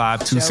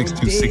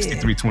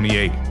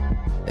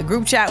 855-262-6328. The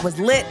group chat was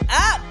lit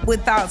up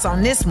with thoughts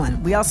on this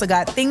one. We also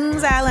got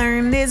things I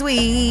learned this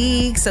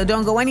week. So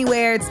don't go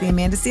anywhere. It's the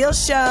Amanda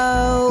Seales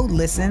Show.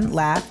 Listen,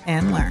 laugh,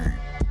 and learn.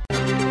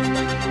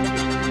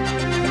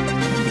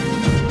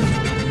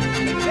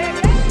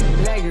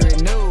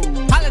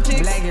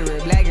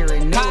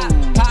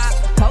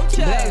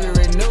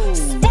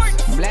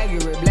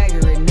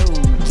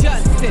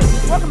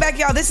 Welcome back,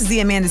 y'all. This is the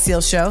Amanda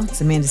Seales Show.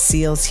 It's Amanda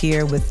Seales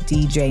here with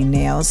DJ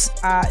Nails.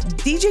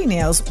 DJ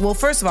Nails, well,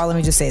 first of all, let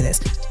me just say this.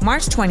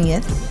 March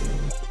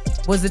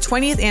 20th was the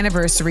 20th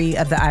anniversary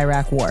of the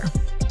Iraq War.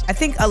 I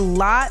think a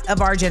lot of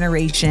our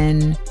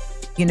generation,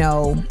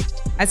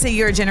 I'd say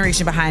you're a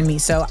generation behind me.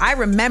 So I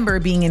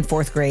remember being in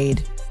 4th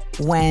grade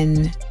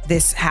when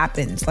this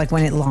happened,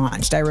 when it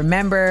launched. I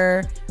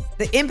remember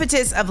the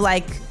impetus of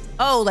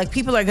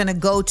people are going to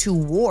go to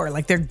war,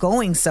 they're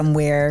going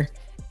somewhere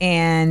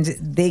and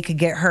they could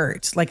get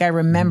hurt. I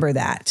remember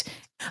that.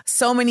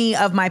 So many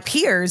of my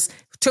peers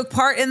took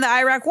part in the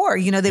Iraq War.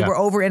 They were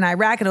over in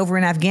Iraq and over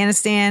in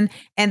Afghanistan,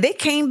 and they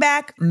came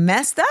back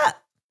messed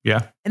up.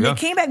 Yeah. And they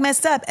came back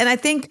messed up. And I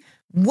think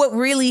what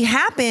really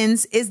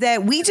happens is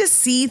that we just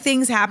see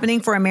things happening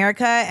for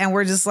America and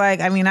we're just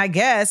I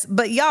guess.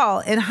 But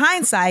y'all, in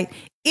hindsight,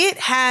 it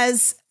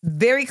has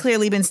very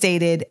clearly been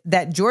stated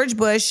that George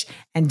Bush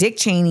and Dick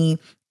Cheney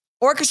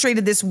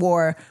orchestrated this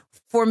war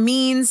for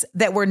means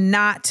that were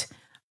not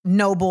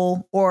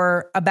noble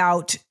or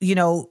about,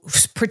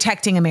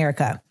 protecting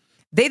America.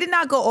 They did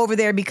not go over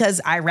there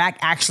because Iraq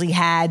actually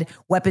had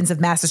weapons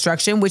of mass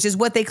destruction, which is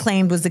what they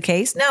claimed was the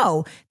case.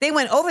 No, they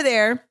went over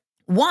there,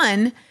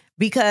 one,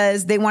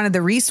 because they wanted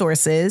the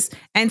resources,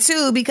 and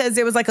 2, because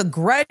there was like a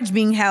grudge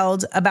being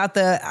held about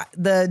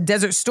the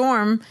Desert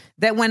Storm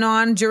that went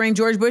on during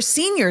George Bush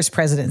Sr.'s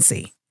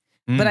presidency.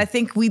 But I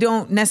think we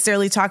don't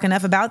necessarily talk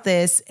enough about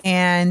this.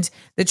 And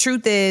the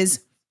truth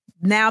is,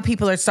 now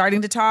people are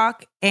starting to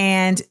talk,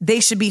 and they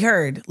should be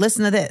heard.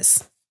 Listen to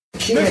this.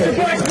 Mr.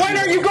 Bush, when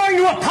are you going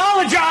to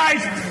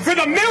apologize for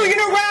the million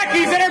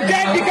Iraqis that are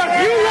dead because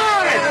you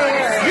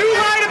lied? You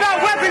lied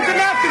about weapons of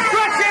mass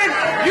destruction.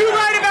 You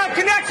lied about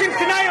connections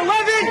to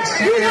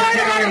 9/11. You lied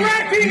about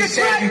Iraq being a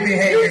threat.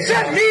 You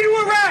sent me to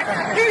Iraq.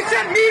 You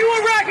sent me to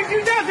Iraq in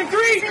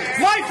 2003.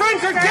 My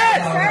friends are dead.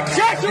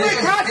 Jacqueline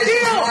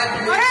Castile.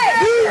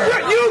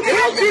 You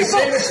killed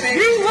people.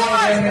 You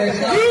lied.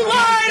 You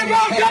lied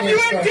about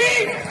WMD.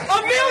 A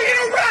million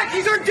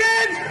Iraqis are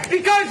dead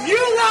because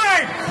you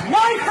lied.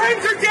 My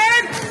friends are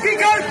dead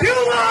because you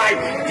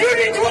lied. You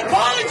need to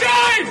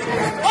apologize.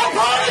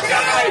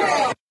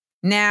 Apologize.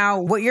 Now,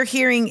 what you're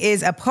hearing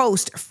is a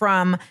post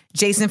from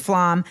Jason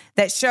Flom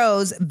that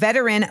shows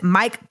veteran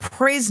Mike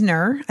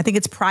Prisner, I think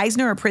it's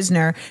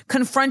Prisner,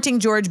 confronting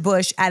George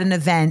Bush at an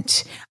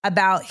event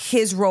about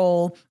his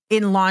role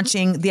in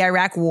launching the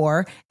Iraq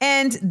War.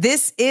 And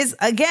this is,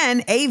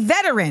 again, a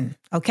veteran,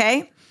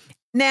 okay?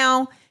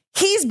 Now,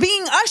 he's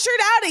being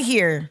ushered out of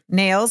here,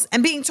 Nails,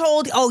 and being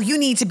told, oh, you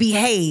need to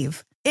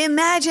behave.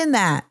 Imagine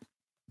that.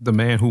 The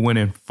man who went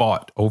and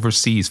fought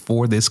overseas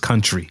for this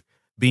country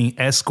being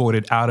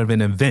escorted out of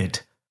an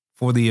event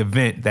for the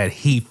event that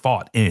he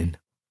fought in.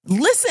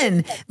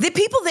 Listen, the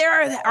people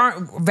there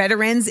aren't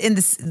veterans in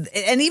this.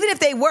 And even if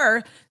they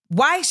were,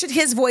 why should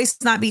his voice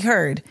not be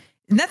heard?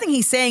 Nothing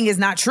he's saying is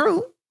not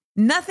true.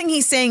 Nothing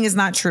he's saying is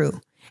not true.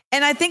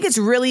 And I think it's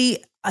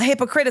really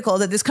hypocritical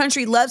that this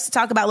country loves to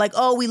talk about like,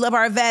 oh, we love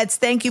our vets.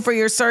 Thank you for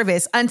your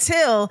service,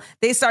 until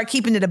they start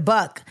keeping it a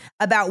buck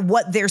about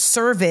what their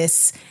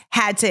service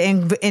had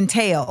to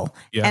entail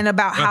and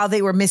about how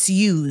they were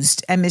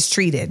misused and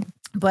mistreated.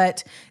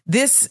 But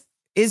this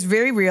is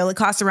very real. It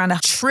costs around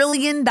 $1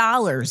 trillion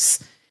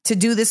to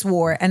do this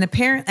war. And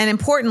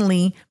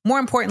more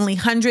importantly,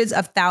 hundreds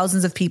of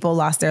thousands of people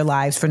lost their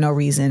lives for no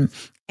reason.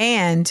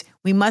 And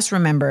we must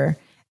remember,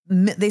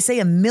 they say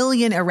 1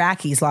 million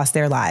Iraqis lost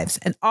their lives.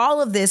 And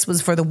all of this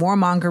was for the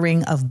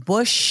warmongering of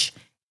Bush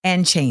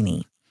and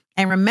Cheney.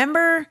 And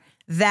remember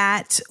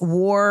that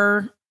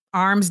war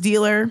arms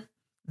dealer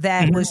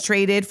that was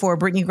traded for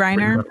Brittany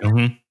Griner?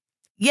 Mm-hmm.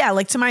 Yeah,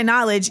 like to my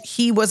knowledge,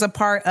 he was a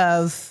part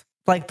of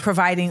like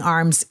providing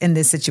arms in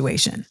this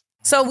situation.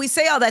 So we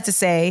say all that to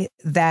say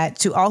that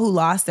to all who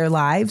lost their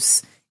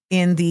lives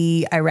in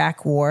the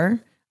Iraq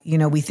war, you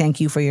know, we thank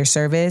you for your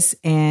service.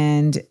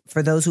 And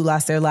for those who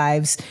lost their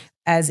lives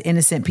as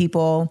innocent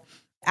people,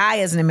 I,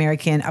 as an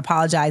American,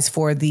 apologize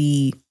for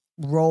the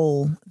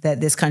role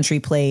that this country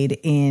played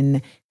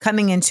in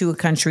coming into a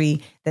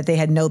country that they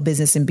had no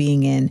business in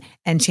being in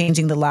and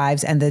changing the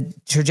lives and the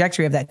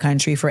trajectory of that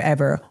country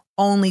forever,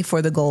 only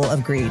for the goal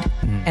of greed.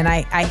 And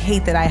I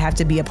hate that I have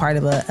to be a part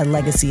of a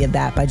legacy of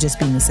that by just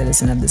being a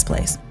citizen of this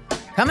place.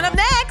 Coming up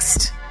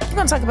next, we're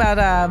going to talk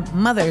about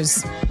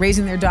mothers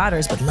raising their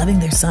daughters but loving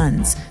their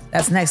sons.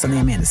 That's next on The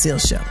Amanda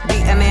Seales Show.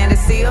 The Amanda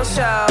Seales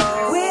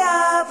Show. We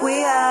up,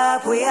 we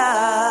up, we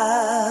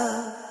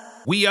up.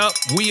 We up,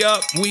 we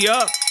up, we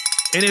up.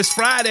 And it's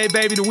Friday,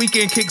 baby. The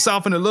weekend kicks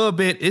off in a little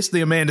bit. It's The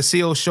Amanda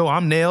Seales Show.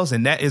 I'm Nails,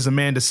 and that is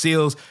Amanda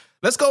Seales.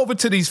 Let's go over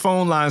to these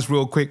phone lines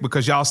real quick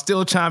because y'all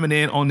still chiming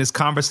in on this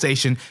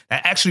conversation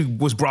that actually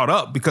was brought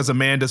up because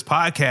Amanda's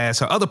podcast,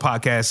 her other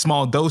podcast,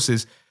 Small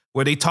Doses,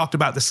 where they talked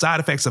about the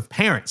side effects of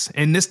parents.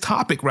 And this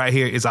topic right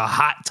here is a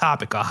hot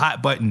topic, a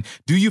hot button.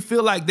 Do you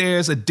feel like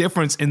there's a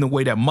difference in the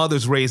way that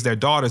mothers raise their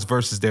daughters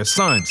versus their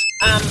sons?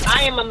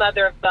 I am a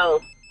mother of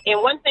both.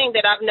 And one thing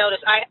that I've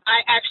noticed, I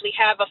actually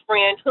have a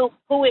friend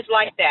who is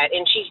like that,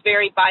 and she's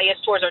very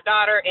biased towards her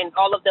daughter, and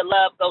all of the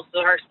love goes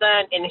to her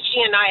son. And she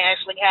and I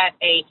actually had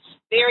a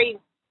very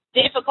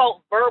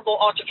difficult verbal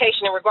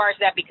altercation in regards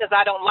to that because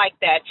I don't like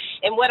that.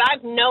 And what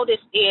I've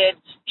noticed is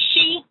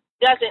she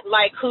doesn't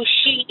like who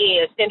she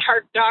is, and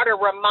her daughter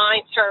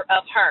reminds her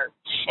of her.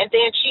 And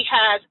then she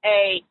has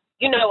a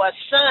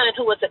son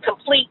who is a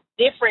complete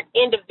different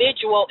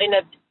individual in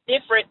a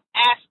different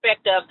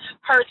aspect of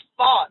her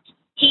thoughts.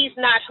 He's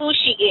not who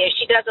she is.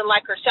 She doesn't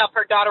like herself.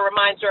 Her daughter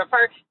reminds her of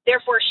her.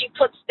 Therefore, she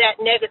puts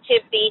that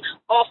negativity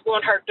off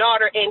on her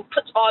daughter and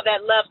puts all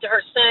that love to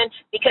her son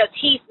because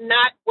he's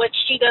not what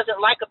she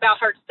doesn't like about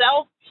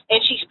herself.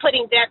 And she's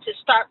putting that to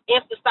start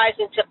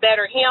emphasizing to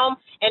better him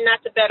and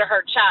not to better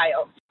her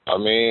child. I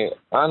mean,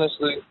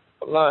 honestly,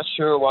 I'm not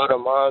sure why the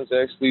moms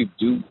actually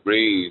do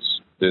raise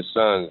their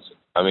sons.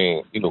 I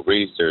mean,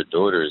 raise their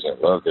daughters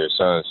and love their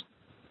sons.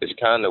 It's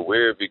kind of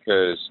weird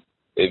because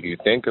if you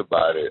think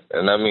about it,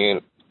 and I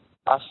mean,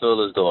 I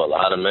feel as though a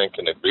lot of men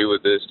can agree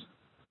with this.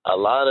 A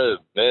lot of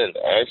men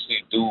actually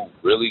do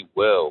really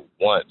well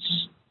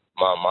once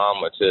my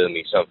mama tells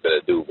me something to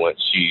do, once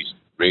she's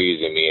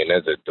raising me. And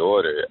as a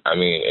daughter, I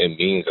mean, it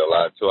means a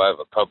lot too. I have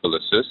a couple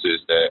of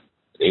sisters that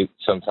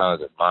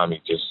sometimes if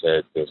mommy just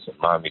said this and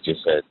mommy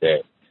just said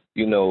that,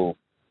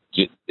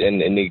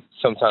 and they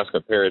sometimes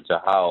compare it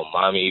to how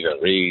mommy even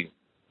raised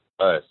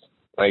us.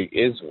 Like,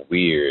 it's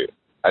weird.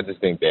 I just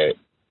think that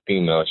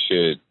females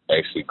should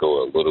actually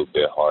go a little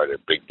bit harder,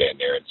 break that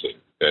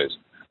narrative, because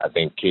I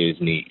think kids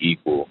need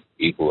equal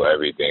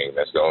everything.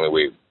 That's the only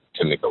way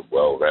to make a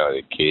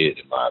well-rounded kid,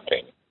 in my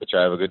opinion. But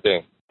y'all have a good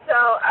day. So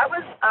I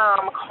was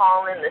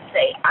calling to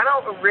say I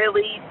don't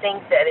really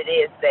think that it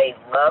is they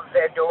love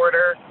their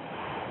daughter.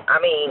 I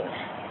mean,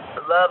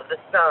 love the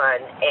son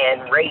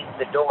and raise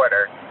the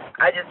daughter.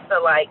 I just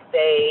feel like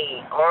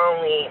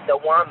the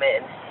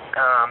woman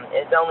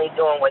is only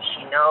doing what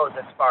she knows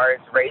as far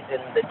as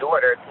raising the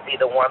daughter to be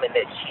the woman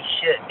that she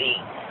should be.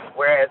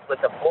 Whereas with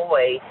a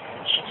boy,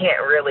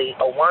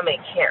 a woman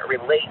can't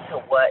relate to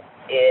what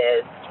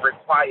is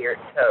required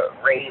to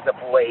raise a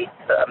boy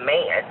to a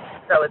man.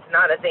 So it's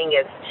not a thing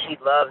as she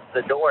loves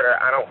the daughter.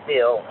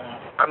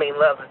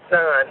 Love the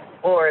son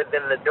more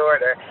than the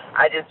daughter.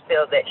 I just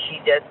feel that she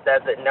just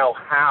doesn't know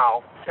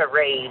how to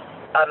raise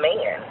a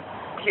man,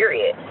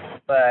 period.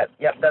 But,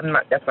 yep,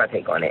 that's my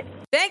take on it.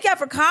 Thank y'all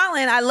for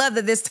calling. I love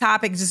that this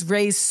topic just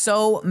raised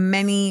so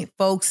many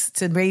folks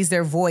to raise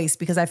their voice,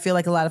 because I feel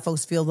like a lot of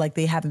folks feel like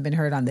they haven't been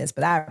heard on this,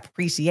 but I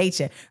appreciate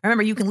you.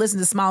 Remember, you can listen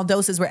to Small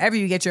Doses wherever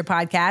you get your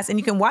podcast, and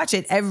you can watch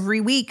it every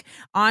week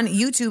on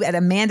YouTube at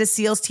Amanda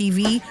Seales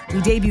TV.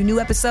 We debut new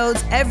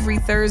episodes every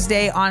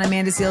Thursday on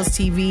Amanda Seales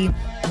TV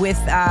with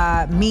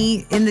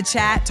me in the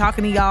chat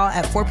talking to y'all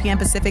at 4 p.m.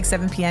 Pacific,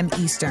 7 p.m.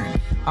 Eastern.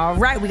 All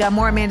right, we got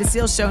more Amanda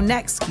Seales Show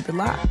next. Keep it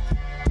locked.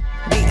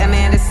 The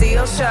Amanda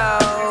Seales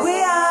Show.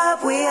 We up.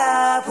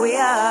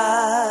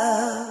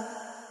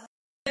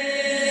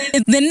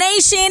 The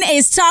nation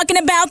is talking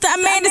about the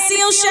Amanda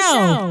Seales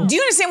Show. Do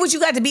you understand what you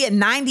got to be at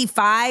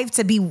 95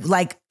 to be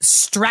like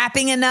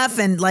strapping enough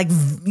and like,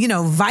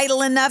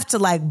 vital enough to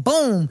like,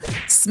 boom,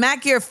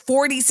 smack your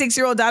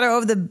 46-year-old daughter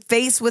over the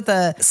face with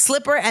a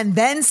slipper and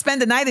then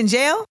spend the night in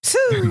jail?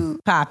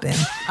 Popping.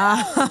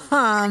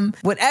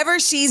 Whatever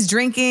she's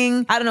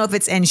drinking, I don't know if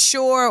it's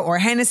Ensure or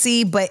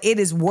Hennessy, but it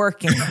is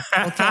working.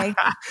 Okay?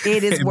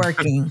 It is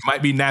working.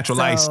 Might be natural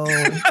ice.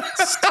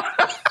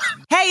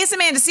 Hey, it's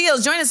Amanda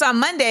Seales. Join us on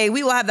Monday.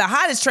 We will have the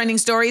hottest trending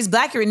stories,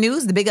 Blackurate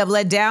News, the Big Up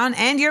Let Down,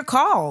 and your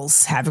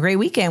calls. Have a great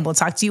weekend. We'll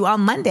talk to you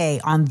on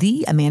Monday on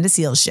The Amanda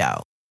Seales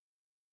Show.